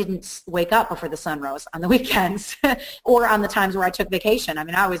I didn't wake up before the sun rose on the weekends or on the times where I took vacation. I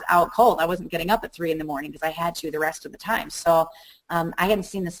mean, I was out cold. I wasn't getting up at 3 in the morning because I had to the rest of the time. So I hadn't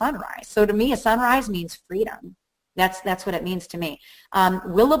seen the sunrise. So to me, a sunrise means freedom. That's what it means to me.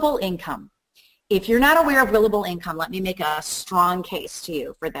 Willable income. If you're not aware of willable income, let me make a strong case to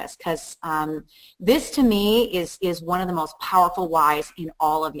you for this, because this to me is one of the most powerful whys in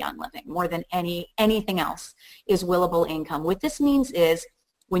all of Young Living, more than anything else, is willable income. What this means is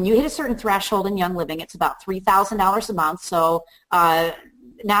when you hit a certain threshold in Young Living, it's about $3,000 a month, so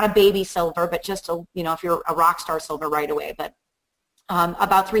not a baby silver, but just, if you're a rock star silver right away, but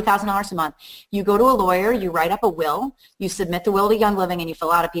about $3,000 a month. You go to a lawyer, you write up a will, you submit the will to Young Living, and you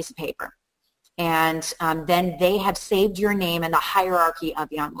fill out a piece of paper. And then they have saved your name in the hierarchy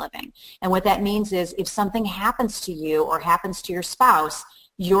of Young Living. And what that means is if something happens to you or happens to your spouse,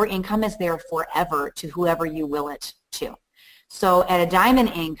 your income is there forever to whoever you will it to. So at a diamond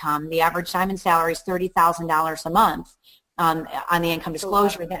income, the average diamond salary is $30,000 a month on the income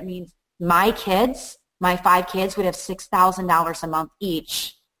disclosure. That means my kids my 5 kids would have $6,000 a month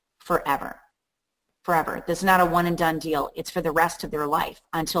each forever. Forever. This is not a one and done deal. It's for the rest of their life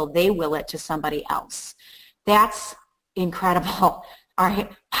until they will it to somebody else. That's incredible. All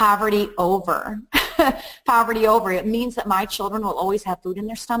right. Poverty over. Poverty over. It means that my children will always have food in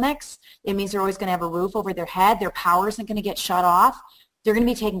their stomachs. It means they're always going to have a roof over their head. Their power isn't going to get shut off. They're going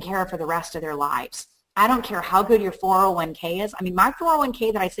to be taken care of for the rest of their lives. I don't care how good your 401k is. I mean, my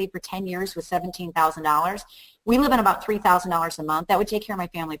 401k that I saved for 10 years was $17,000. We live in about $3,000 a month. That would take care of my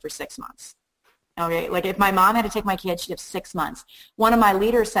family for 6 months. Okay, like if my mom had to take my kids, she'd have 6 months. One of my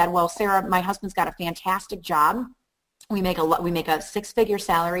leaders said, well, Sarah, my husband's got a fantastic job. We make a 6-figure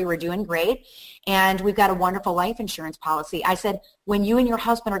salary. We're doing great. And we've got a wonderful life insurance policy. I said, when you and your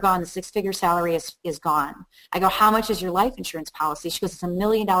husband are gone, the 6-figure salary is gone. I go, how much is your life insurance policy? She goes, it's $1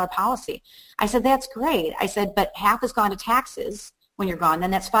 million policy. I said, that's great. I said, but half is gone to taxes when you're gone.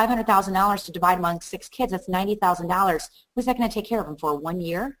 Then that's $500,000 to divide among 6 kids. That's $90,000. Who's that going to take care of them for 1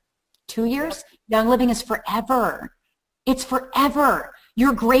 year? 2 years? Young Living is forever. It's forever.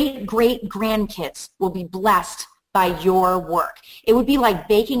 Your great-great-grandkids will be blessed by your work. It would be like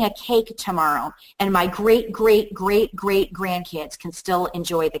baking a cake tomorrow, and my great-great-great-great-grandkids can still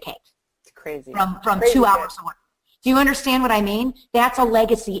enjoy the cake. It's crazy. From crazy 2 hours away. Do you understand what I mean? That's a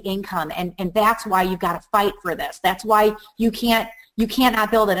legacy income, and that's why you've got to fight for this. That's why you can't not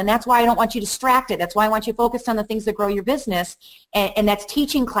build it, and that's why I don't want you distracted. That's why I want you focused on the things that grow your business, and that's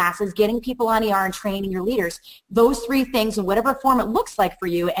teaching classes, getting people on ER, and training your leaders. Those 3 things in whatever form it looks like for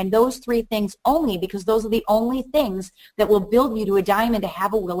you, and those 3 things only, because those are the only things that will build you to a diamond to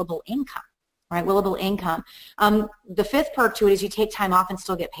have a willable income, right? Willable income. The 5th perk to it is you take time off and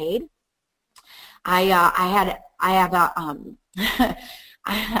still get paid. Our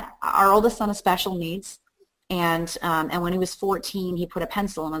oldest son has special needs. And when he was 14, he put a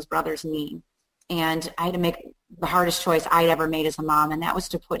pencil in his brother's knee. And I had to make the hardest choice I'd ever made as a mom, and that was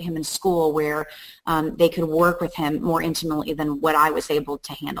to put him in school where they could work with him more intimately than what I was able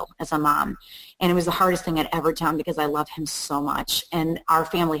to handle as a mom. And it was the hardest thing I'd ever done because I love him so much. And our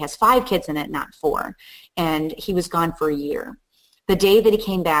family has 5 kids in it, not 4. And he was gone for a year. The day that he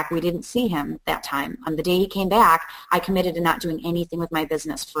came back, we didn't see him that time. On the day he came back, I committed to not doing anything with my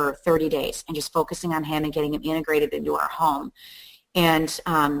business for 30 days and just focusing on him and getting him integrated into our home. And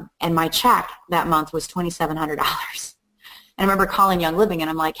my check that month was $2,700. And I remember calling Young Living, and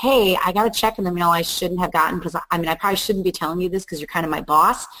I'm like, hey, I got a check in the mail I shouldn't have gotten because, I probably shouldn't be telling you this because you're kind of my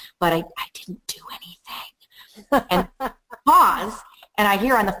boss, but I didn't do anything. And pause, and I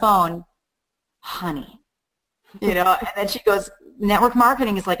hear on the phone, honey. And then she goes, network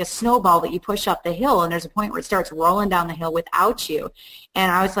marketing is like a snowball that you push up the hill, and there's a point where it starts rolling down the hill without you.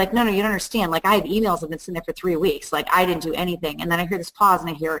 And I was like, no, you don't understand. Like, I have emails that have been sitting there for 3 weeks. Like, I didn't do anything. And then I hear this pause, and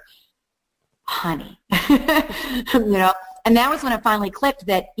I hear, honey. And that was when it finally clicked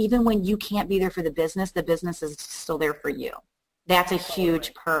that even when you can't be there for the business is still there for you. That's a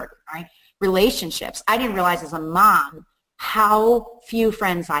huge perk, right? Relationships. I didn't realize as a mom how few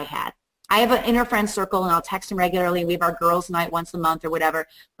friends I had. I have an inner friend circle, and I'll text them regularly. We have our girls' night once a month or whatever.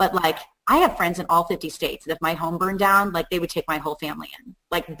 But, like, I have friends in all 50 states. And if my home burned down, like, they would take my whole family in.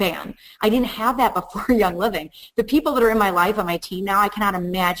 Like, bam. I didn't have that before Young Living. The people that are in my life on my team now, I cannot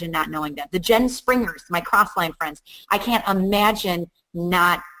imagine not knowing them. The Jen Springers, my Crossline friends, I can't imagine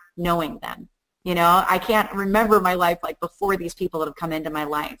not knowing them. I can't remember my life like before these people that have come into my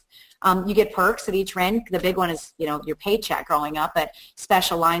life. You get perks at each end. The big one is, your paycheck growing up, but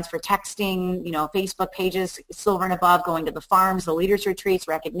special lines for texting, Facebook pages, silver and above, going to the farms, the leaders retreats,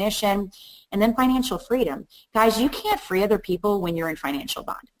 recognition, and then financial freedom. Guys, you can't free other people when you're in financial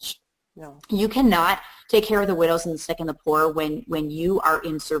bondage. No. You cannot take care of the widows and the sick and the poor when you are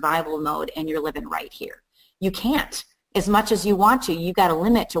in survival mode and you're living right here. You can't. As much as you want to, you've got a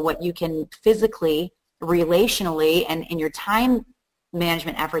limit to what you can physically, relationally, and in your time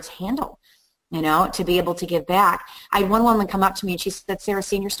management efforts handle, to be able to give back. I had one woman come up to me and she said, Sarah,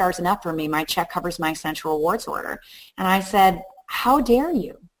 Senior Star is enough for me. My check covers my essential rewards order. And I said, how dare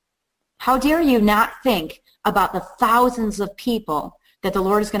you? How dare you not think about the thousands of people that the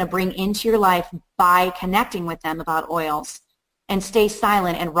Lord is going to bring into your life by connecting with them about oils, and stay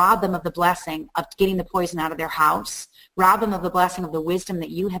silent and rob them of the blessing of getting the poison out of their house, rob them of the blessing of the wisdom that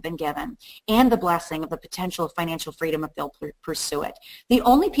you have been given, and the blessing of the potential of financial freedom if they'll pursue it. The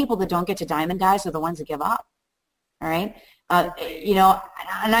only people that don't get to diamond, guys, are the ones that give up, all right? And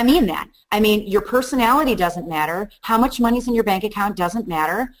I mean that. Your personality doesn't matter. How much money's in your bank account doesn't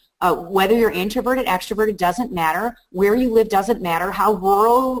matter. Whether you're introverted, extroverted doesn't matter. Where you live doesn't matter. How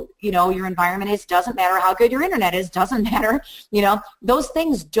rural, your environment is doesn't matter. How good your internet is doesn't matter. Those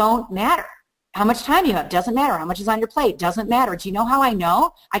things don't matter. How much time you have doesn't matter. How much is on your plate doesn't matter. Do you know how I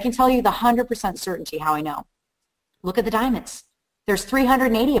know? I can tell you the 100% certainty how I know. Look at the diamonds. There's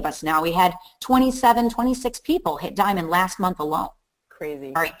 380 of us now. We had 26 people hit diamond last month alone.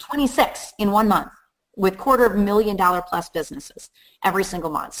 Crazy. All right, 26 in 1 month with $250,000 plus businesses every single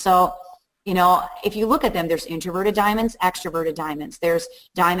month. So, you know, if you look at them, there's introverted diamonds, extroverted diamonds. There's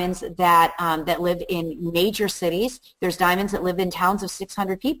diamonds that that live in major cities. There's diamonds that live in towns of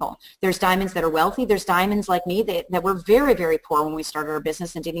 600 people. There's diamonds that are wealthy. There's diamonds like me that were very, very poor when we started our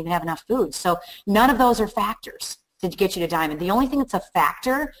business and didn't even have enough food. So none of those are factors to get you to diamond. The only thing that's a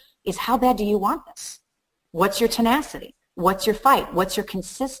factor is how bad do you want this? What's your tenacity? What's your fight? What's your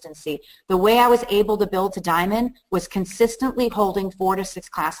consistency? The way I was able to build to diamond was consistently holding 4 to 6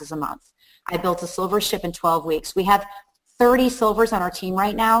 classes a month. I built a silver ship in 12 weeks. We have 30 silvers on our team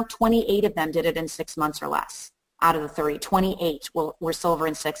right now. 28 of them did it in 6 months or less. Out of the 30, 28 were silver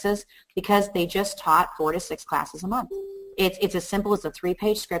and 6s because they just taught 4 to 6 classes a month. It's as simple as a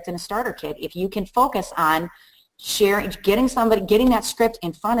 3-page script and a starter kit. If you can focus on sharing, getting that script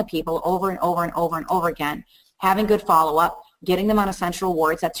in front of people over and over and over and over again, having good follow-up, getting them on essential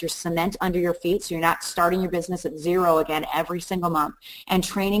rewards, that's your cement under your feet so you're not starting your business at zero again every single month, and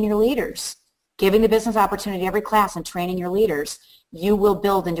training your leaders, giving the business opportunity every class and training your leaders, you will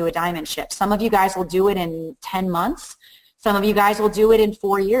build into a diamond ship. Some of you guys will do it in 10 months. Some of you guys will do it in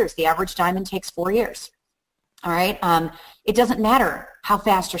 4 years. The average diamond takes 4 years. All right? It doesn't matter how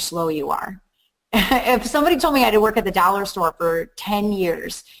fast or slow you are. If somebody told me I had to work at the dollar store for 10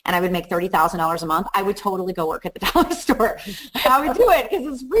 years and I would make $30,000 a month, I would totally go work at the dollar store. I would do it because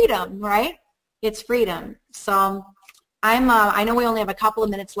it's freedom, right? It's freedom. So I know we only have a couple of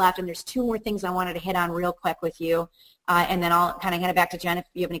minutes left, and there's 2 more things I wanted to hit on real quick with you, and then I'll kind of hand it back to Jen if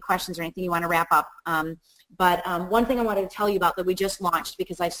you have any questions or anything you want to wrap up. But one thing I wanted to tell you about that we just launched,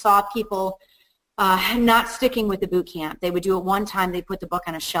 because I saw people not sticking with the boot camp. They would do it one time, they put the book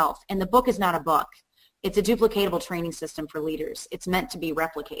on a shelf. And the book is not a book. It's a duplicatable training system for leaders. It's meant to be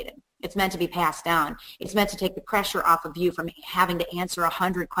replicated. It's meant to be passed down. It's meant to take the pressure off of you from having to answer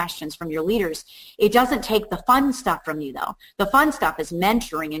 100 questions from your leaders. It doesn't take the fun stuff from you, though. The fun stuff is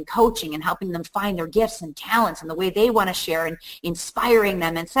mentoring and coaching and helping them find their gifts and talents and the way they want to share, and inspiring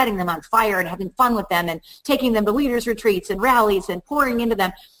them and setting them on fire and having fun with them and taking them to leaders retreats and rallies and pouring into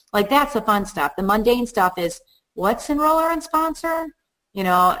them. Like, that's the fun stuff. The mundane stuff is, what's enroller and sponsor? You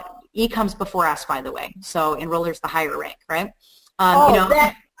know, E comes before S, by the way. So enroller's the higher rank, right? You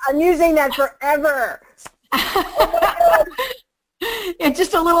know, I'm using that forever. It's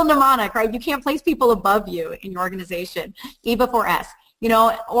just a little mnemonic, right? You can't place people above you in your organization. E before S. You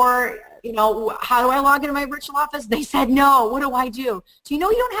know, or, you know, how do I log into my virtual office? They said no. What do I do? Do you know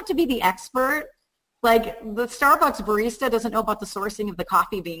you don't have to be the expert? Like, the Starbucks barista doesn't know about the sourcing of the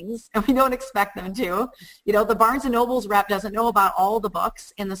coffee beans, and we don't expect them to. You know, the Barnes & Noble's rep doesn't know about all the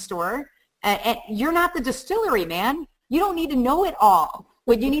books in the store. And you're not the distillery, man. You don't need to know it all.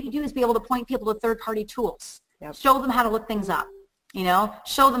 What you need to do is be able to point people to third-party tools. Yep. Show them how to look things up. You know,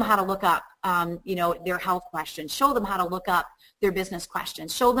 show them how to look up, you know, their health questions. Show them how to look up their business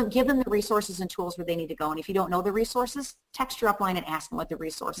questions. Give them the resources and tools where they need to go. And if you don't know the resources, text your upline and ask them what the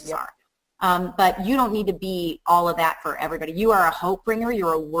resources are. But you don't need to be all of that for everybody. You are a hope bringer.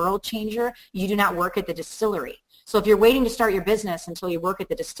 You're a world changer. You do not work at the distillery. So if you're waiting to start your business until you work at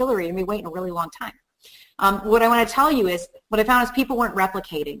the distillery, you're going to be waiting a really long time. What I want to tell you is, what I found is people weren't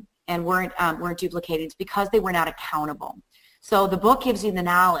replicating and weren't duplicating. It's because they were not accountable. So the book gives you the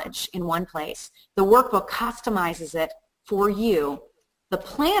knowledge in one place. The workbook customizes it for you. The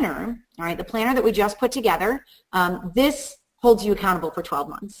planner, all right, the planner that we just put together, this holds you accountable for 12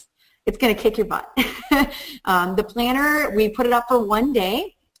 months. It's going to kick your butt. The planner, we put it up for 1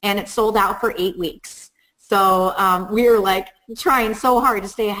 day, and it sold out for 8 weeks. So we are like trying so hard to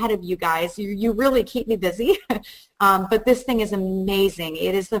stay ahead of you guys. You really keep me busy. But this thing is amazing.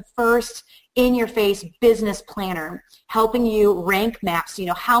 It is the first in-your-face business planner helping you rank maps, you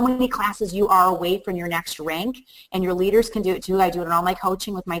know, how many classes you are away from your next rank, and your leaders can do it too. I do it in all my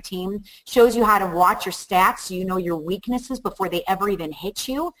coaching with my team. Shows you how to watch your stats so you know your weaknesses before they ever even hit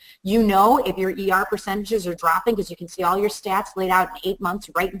you. You know if your ER percentages are dropping because you can see all your stats laid out in 8 months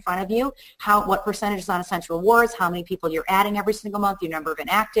right in front of you, what percentage is on essential rewards, how many people you're adding every single month, your number of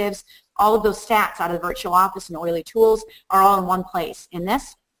inactives. All of those stats out of the virtual office and Oily Tools are all in one place. In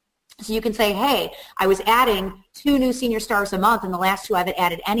this, So you can say, hey, I was adding 2 new senior stars a month, and the last 2 I haven't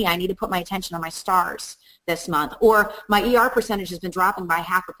added any. I need to put my attention on my stars this month. Or my ER percentage has been dropping by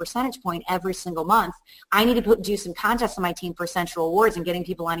 0.5 percentage point every single month. I need to do some contests on my team for Essential Awards and getting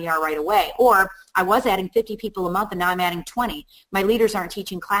people on ER right away. Or I was adding 50 people a month, and now I'm adding 20. My leaders aren't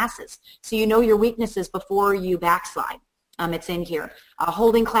teaching classes. So you know your weaknesses before you backslide. It's in here.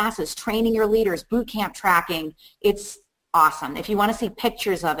 Holding classes, training your leaders, boot camp tracking. It's awesome. If you want to see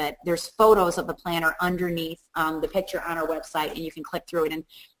pictures of it, there's photos of the planner underneath the picture on our website, and you can click through it and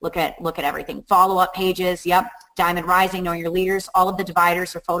look at everything. Follow-up pages, yep. Diamond Rising, knowing your leaders. All of the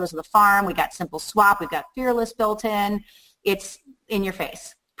dividers are photos of the farm. We got Simple Swap. We've got Fearless built in. It's in your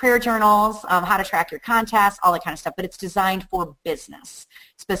face. Prayer journals, how to track your contests, all that kind of stuff. But it's designed for business,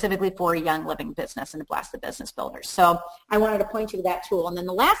 specifically for a Young Living business and to bless the business builders. So I wanted to point you to that tool. And then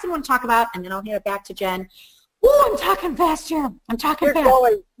the last thing I want to talk about, and then I'll hand it back to Jen. Ooh, I'm talking fast here. I'm talking You're fast.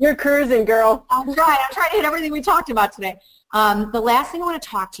 Going. You're cruising, girl. I'm trying to hit everything we talked about today. The last thing I want to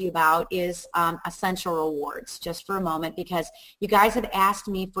talk to you about is Essential Rewards, just for a moment, because you guys have asked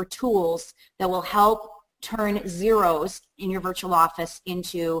me for tools that will help turn zeros in your virtual office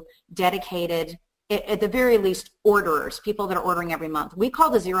into dedicated, at the very least, orderers, people that are ordering every month. We call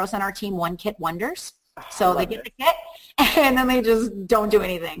the zeros on our team One Kit Wonders. So they get the kit, and then they just don't do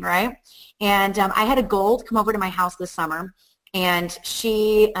anything, right? And I had a gold come over to my house this summer, and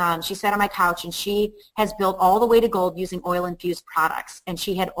she sat on my couch, and she has built all the way to gold using oil-infused products. And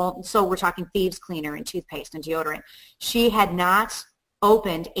she had, so we're talking thieves cleaner and toothpaste and deodorant. She had not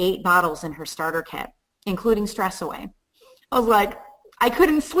opened 8 bottles in her starter kit, including Stress Away. I was like, I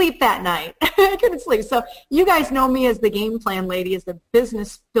couldn't sleep that night. I couldn't sleep. So you guys know me as the game plan lady, as the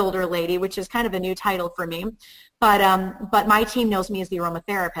business builder lady, which is kind of a new title for me. But my team knows me as the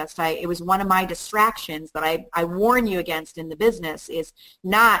aromatherapist. It was one of my distractions that I warn you against in the business is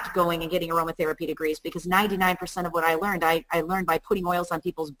not going and getting aromatherapy degrees, because 99% of what I learned by putting oils on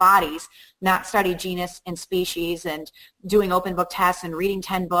people's bodies, not study genus and species and doing open book tests and reading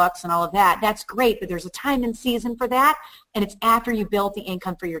 10 books and all of that. That's great, but there's a time and season for that, and it's after you build the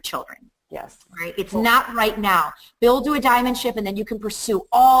income for your children. Yes. Right? It's not right now. Build to a diamond ship, and then you can pursue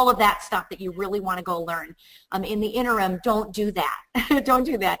all of that stuff that you really want to go learn. In the interim, don't do that. Don't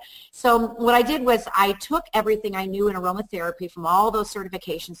do that. So what I did was I took everything I knew in aromatherapy from all those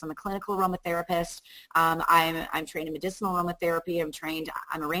certifications. I'm a clinical aromatherapist. I'm trained in medicinal aromatherapy.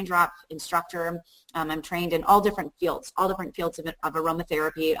 I'm a raindrop instructor. I'm trained in all different fields of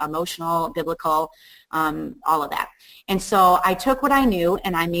aromatherapy, emotional, biblical, all of that. And so I took what I knew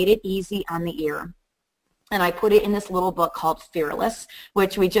and I made it easy on the ear. And I put it in this little book called Fearless,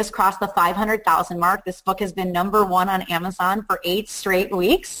 which we just crossed the 500,000 mark. This book has been #1 on Amazon for 8 straight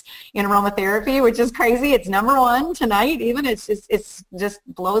weeks in aromatherapy, which is crazy. It's #1 tonight even. It's just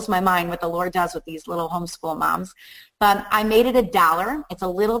blows my mind what the Lord does with these little homeschool moms. But I made it $1. It's a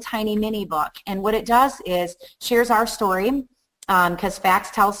little tiny mini book. And what it does is shares our story, because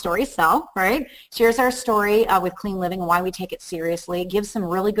facts tell, stories sell, right? Shares our story with Clean Living and why we take it seriously. Gives some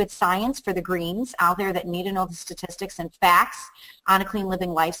really good science for the greens out there that need to know the statistics and facts on a clean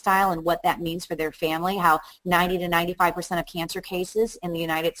living lifestyle and what that means for their family, how 90 to 95% of cancer cases in the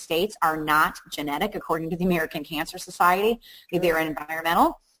United States are not genetic, according to the American Cancer Society. They're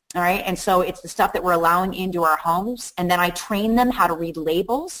environmental. All right, and so it's the stuff that we're allowing into our homes, and then I train them how to read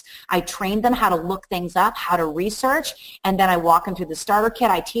labels. I train them how to look things up, how to research, and then I walk them through the starter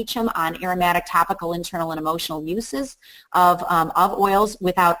kit. I teach them on aromatic, topical, internal, and emotional uses of oils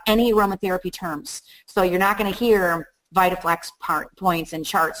without any aromatherapy terms. So you're not going to hear Vitaflex points and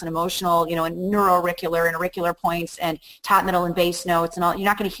charts and emotional, and neuroauricular and auricular points and top, middle, and base notes and all. You're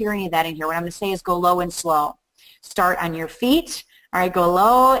not going to hear any of that in here. What I'm going to say is go low and slow. Start on your feet. All right, go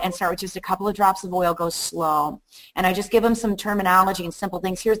low and start with just a couple of drops of oil. Go slow. And I just give them some terminology and simple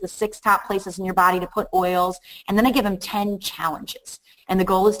things. Here's the 6 top places in your body to put oils. And then I give them 10 challenges. And the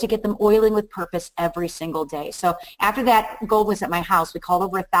goal is to get them oiling with purpose every single day. So after that goal was at my house, we called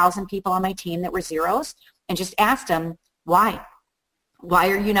over 1,000 people on my team that were zeros and just asked them, why? Why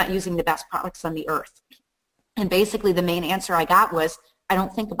are you not using the best products on the earth? And basically the main answer I got was, I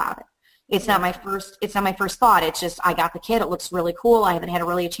don't think about it. It's not my first thought. It's just, I got the kit. It looks really cool. I haven't had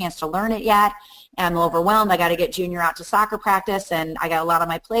a chance to learn it yet. I'm overwhelmed. I got to get Junior out to soccer practice, and I got a lot on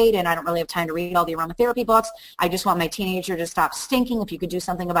my plate, and I don't really have time to read all the aromatherapy books. I just want my teenager to stop stinking. If you could do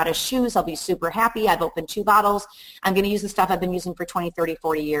something about his shoes, I'll be super happy. I've opened 2 bottles. I'm going to use the stuff I've been using for 20, 30,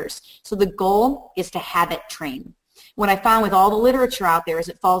 40 years. So the goal is to habit train. What I found with all the literature out there is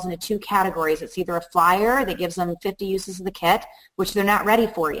it falls into 2 categories. It's either a flyer that gives them 50 uses of the kit, which they're not ready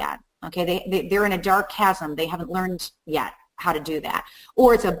for yet. Okay, they're in a dark chasm. They haven't learned yet how to do that.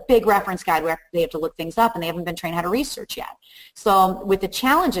 Or it's a big reference guide where they have to look things up and they haven't been trained how to research yet. So with the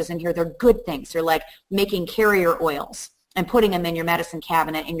challenges in here, they're good things. They're like making carrier oils and putting them in your medicine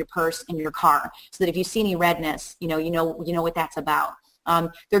cabinet, in your purse, in your car, so that if you see any redness, you know what that's about.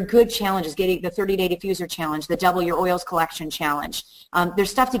 They're good challenges, getting the 30-day diffuser challenge, the double your oils collection challenge. There's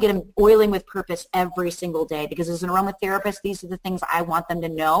stuff to get them oiling with purpose every single day, because as an aromatherapist, these are the things I want them to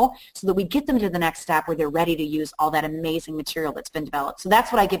know so that we get them to the next step where they're ready to use all that amazing material that's been developed. So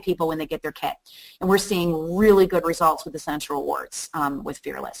that's what I give people when they get their kit. And we're seeing really good results with Essential Awards with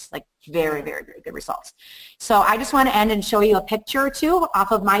Fearless, like very, very, very good results. So I just want to end and show you a picture or two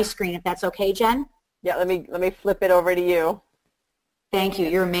off of my screen, if that's okay, Jen? Yeah, let me flip it over to you. Thank you.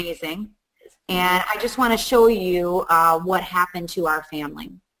 You're amazing. And I just want to show you what happened to our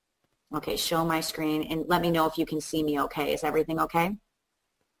family. Okay, show my screen and let me know if you can see me okay. Is everything okay?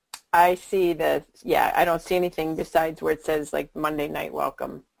 I see I don't see anything besides where it says like Monday night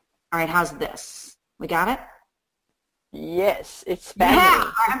welcome. All right, how's this? We got it? Yes, it's family.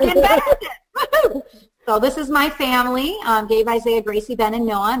 Yeah, I'm getting better at it. So this is my family, Gabe, Isaiah, Gracie, Ben, and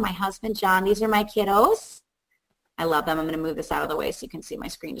Noah, and my husband, John. These are my kiddos. I love them. I'm going to move this out of the way so you can see my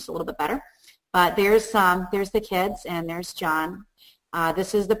screen just a little bit better. But there's the kids, and there's John.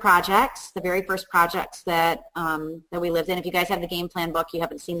 This is the projects, the very first projects that we lived in. If you guys have the game plan book, you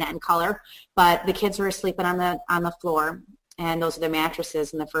haven't seen that in color. But the kids were sleeping on the floor, and those are the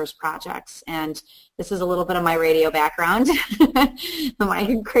mattresses in the first projects. And this is a little bit of my radio background,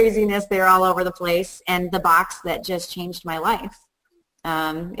 my craziness there all over the place, and the box that just changed my life.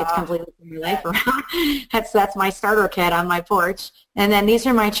 It's completely turned my life around. That's my starter kit on my porch. And then these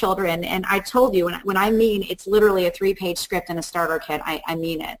are my children. And I told you, when I mean it's literally a 3-page script and a starter kit, I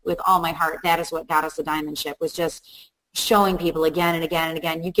mean it with all my heart. That is what got us the Diamond Ship, was just showing people again and again and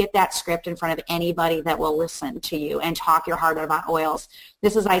again. You get that script in front of anybody that will listen to you and talk your heart out about oils.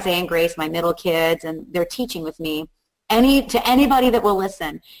 This is Isaiah and Grace, my middle kids, and they're teaching with me. To anybody that will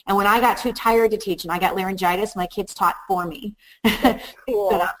listen. And when I got too tired to teach and I got laryngitis, my kids taught for me.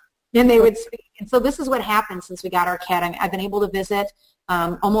 Cool. And they would speak. And so this is what happened since we got our kit. I've been able to visit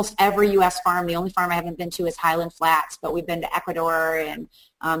almost every U.S. farm. The only farm I haven't been to is Highland Flats, but we've been to Ecuador and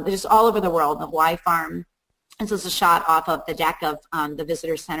just all over the world, the Hawaii farm. And so it's a shot off of the deck of the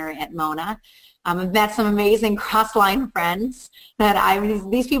visitor center at Mona. I've met some amazing cross-line friends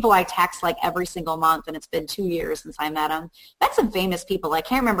these people I text like every single month, and it's been 2 years since I met them. Met some famous people. I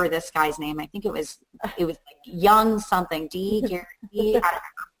can't remember this guy's name. I think it was like Young something, I don't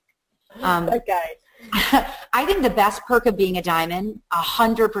know. That guy. I think the best perk of being a diamond,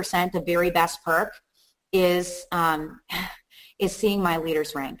 100%, the very best perk is seeing my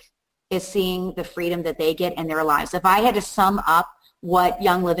leaders rank, is seeing the freedom that they get in their lives. If I had to sum up what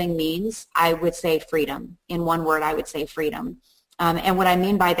Young Living means, I would say freedom. In one word, I would say freedom. And what I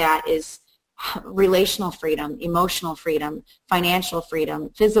mean by that is relational freedom, emotional freedom, financial freedom,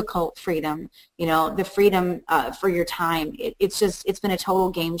 physical freedom, the freedom for your time. It's been a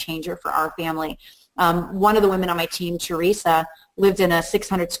total game changer for our family. One of the women on my team, Teresa, lived in a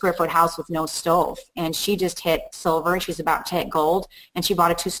 600 square foot house with no stove, and she just hit silver. She's about to hit gold, and she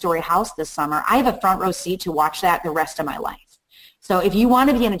bought a 2-story house this summer. I have a front row seat to watch that the rest of my life. So if you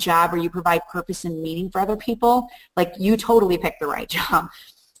want to be in a job where you provide purpose and meaning for other people, like, you totally picked the right job.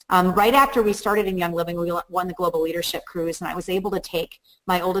 Right after we started in Young Living, we won the Global Leadership Cruise, and I was able to take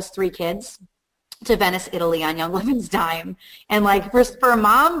my oldest 3 kids to Venice, Italy on Young Living's dime. And like for a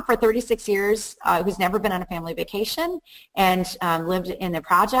mom for 36 years who's never been on a family vacation and lived in the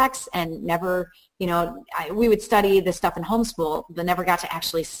projects and never, we would study this stuff in homeschool, but never got to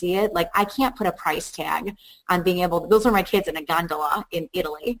actually see it. Like, I can't put a price tag on being able to, those are my kids in a gondola in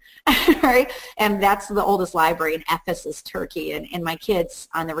Italy, right? And that's the oldest library in Ephesus, Turkey, and my kids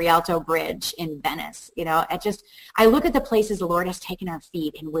on the Rialto Bridge in Venice. I look at the places the Lord has taken our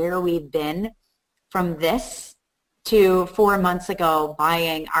feet and where we've been, from this to 4 months ago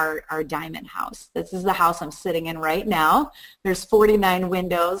buying our diamond house. This is the house I'm sitting in right now. There's 49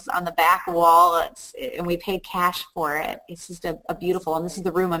 windows on the back wall, and we paid cash for it. It's just a beautiful, and this is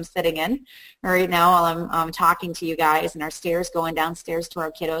the room I'm sitting in right now while I'm talking to you guys, and our stairs going downstairs to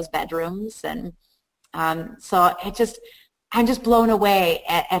our kiddos' bedrooms. And so I'm just blown away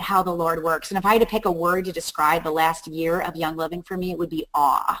at how the Lord works. And if I had to pick a word to describe the last year of Young Living for me, it would be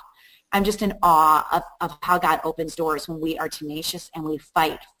awe. I'm just in awe of how God opens doors when we are tenacious and we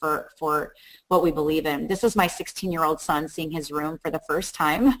fight for what we believe in. This is my 16-year-old son seeing his room for the first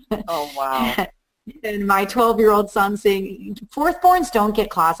time. Oh, wow. And my 12-year-old son seeing, fourthborns don't get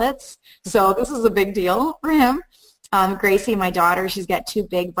closets, so this is a big deal for him. Gracie, my daughter, she's got 2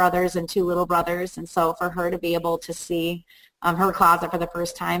 big brothers and 2 little brothers, and so for her to be able to see her closet for the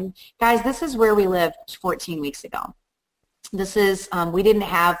first time. Guys, this is where we lived 14 weeks ago. This is, we didn't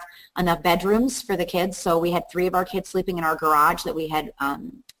have enough bedrooms for the kids, so we had 3 of our kids sleeping in our garage that we had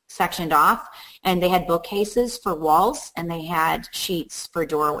sectioned off, and they had bookcases for walls, and they had sheets for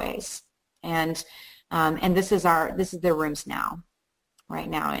doorways. And this is their rooms now, right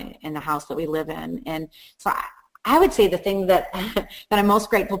now in the house that we live in. And so I would say the thing that I'm most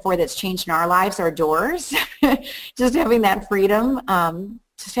grateful for that's changed in our lives are doors. Just having that freedom,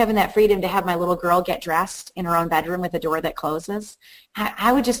 to have my little girl get dressed in her own bedroom with a door that closes.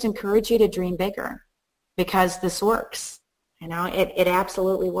 I would just encourage you to dream bigger, because this works. You know, it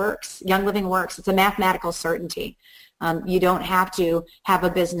absolutely works. Young Living works. It's a mathematical certainty. You don't have to have a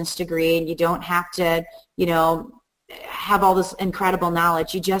business degree, and you don't have to, have all this incredible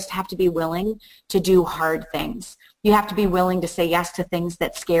knowledge. You just have to be willing to do hard things. You have to be willing to say yes to things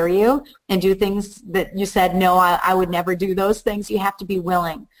that scare you and do things that you said, no, I would never do those things. You have to be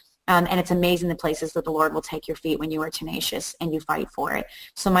willing. And it's amazing the places that the Lord will take your feet when you are tenacious and you fight for it.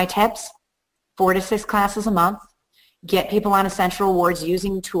 So my tips, 4 to 6 classes a month. Get people on Essential Rewards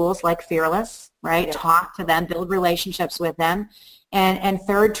using tools like Fearless, right? Yep. Talk to them, build relationships with them. And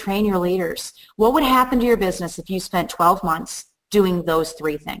third, train your leaders. What would happen to your business if you spent 12 months doing those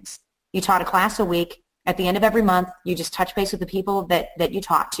 3 things? You taught a class a week. At the end of every month, you just touch base with the people that you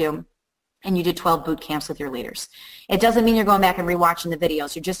talked to, and you did 12 boot camps with your leaders. It doesn't mean you're going back and rewatching the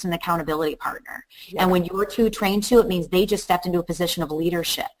videos. You're just an accountability partner. Yep. And when you're trained to, it means they just stepped into a position of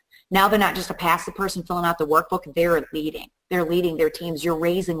leadership. Now they're not just a passive person filling out the workbook. They're leading. They're leading their teams. You're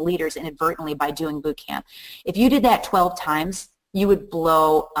raising leaders inadvertently by doing boot camp. If you did that 12 times, you would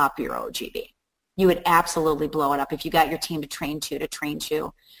blow up your OGB. You would absolutely blow it up if you got your team to train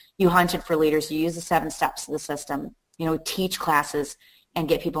to. You hunted for leaders. You use the 7 steps of the system. Teach classes and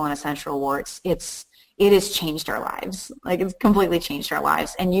get people on Essential Rewards. It has changed our lives. It's completely changed our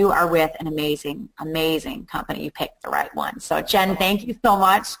lives. And you are with an amazing, amazing company. You picked the right one. So Jen, thank you so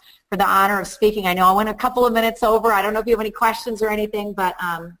much for the honor of speaking. I know I went a couple of minutes over. I don't know if you have any questions or anything, but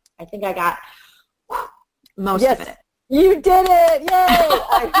I think I got most of it. You did it!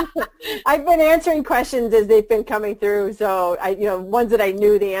 Yay! I've been answering questions as they've been coming through, so ones that I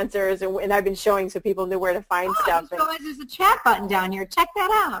knew the answers, and I've been showing so people knew where to find stuff. So there's a chat button down here. Check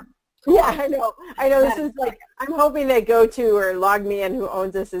that out. Cool. Yeah, I know. This is I'm hoping that GoTo or LogMeIn, who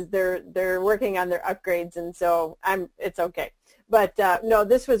owns this, is they're working on their upgrades, and so it's okay. But no,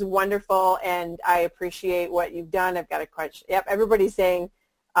 this was wonderful, and I appreciate what you've done. I've got a question. Yep, everybody's saying.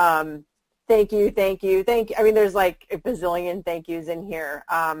 Thank you. I mean, there's like a bazillion thank yous in here.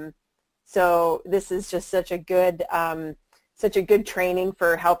 So this is just such a good training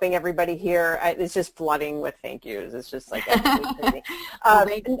for helping everybody here. It's just flooding with thank yous. It's just like absolutely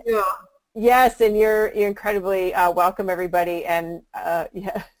thank you. Yes, and you're incredibly welcome, everybody. And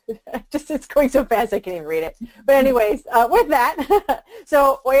it's going so fast I can't even read it. But anyways, with that,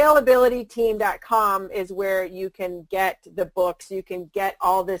 so oilabilityteam.com is where you can get the books, you can get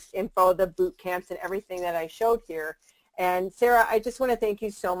all this info, the boot camps, and everything that I showed here. And Sarah, I just want to thank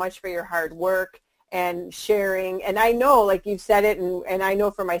you so much for your hard work and sharing. And I know, like you said it, and I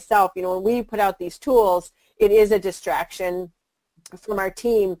know for myself, when we put out these tools, it is a distraction from our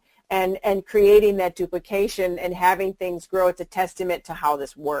team. And creating that duplication and having things grow, it's a testament to how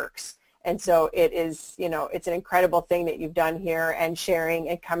this works. And so it is, it's an incredible thing that you've done here and sharing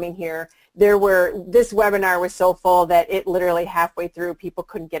and coming here. This webinar was so full that it literally halfway through people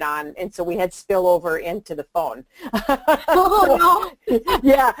couldn't get on. And so we had spillover into the phone. Oh, no.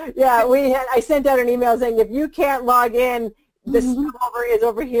 Yeah. I sent out an email saying, if you can't log in, the spillover is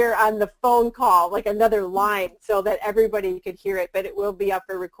over here on the phone call, like another line, so that everybody could hear it. But it will be up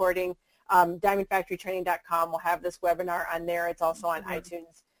for recording. DiamondFactoryTraining.com will have this webinar on there. It's also on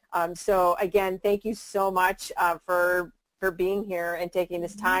iTunes. So again, thank you so much for being here and taking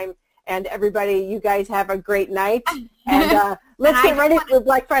this time. And everybody, you guys have a great night. And let's get ready for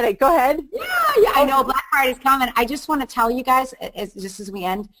Black Friday. Go ahead. Yeah, I know Black Friday's coming. I just want to tell you guys, just as we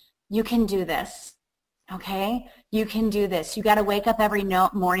end, you can do this. Okay? You can do this. You got to wake up every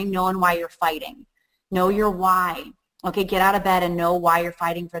morning knowing why you're fighting. Know your why. Okay, get out of bed and know why you're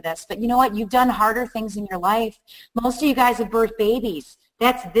fighting for this. But you know what? You've done harder things in your life. Most of you guys have birthed babies.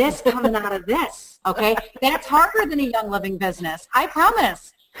 That's this coming out of this. Okay? That's harder than a Young Living business. I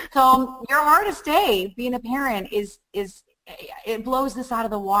promise. So your hardest day being a parent is it blows this out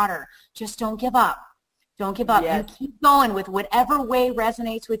of the water. Just don't give up. Don't give up. Yes. You keep going with whatever way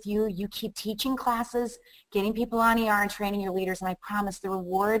resonates with you. You keep teaching classes, getting people on ER and training your leaders, and I promise the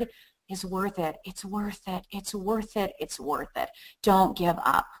reward is worth it. It's worth it. It's worth it. It's worth it. Don't give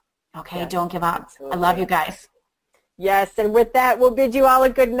up. Okay? Yes, don't give up. Absolutely. I love you guys. Yes, and with that, we'll bid you all a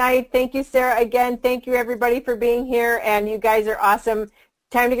good night. Thank you, Sarah, again. Thank you, everybody, for being here, and you guys are awesome.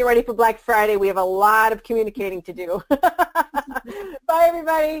 Time to get ready for Black Friday. We have a lot of communicating to do. Bye,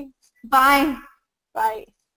 everybody. Bye. Bye.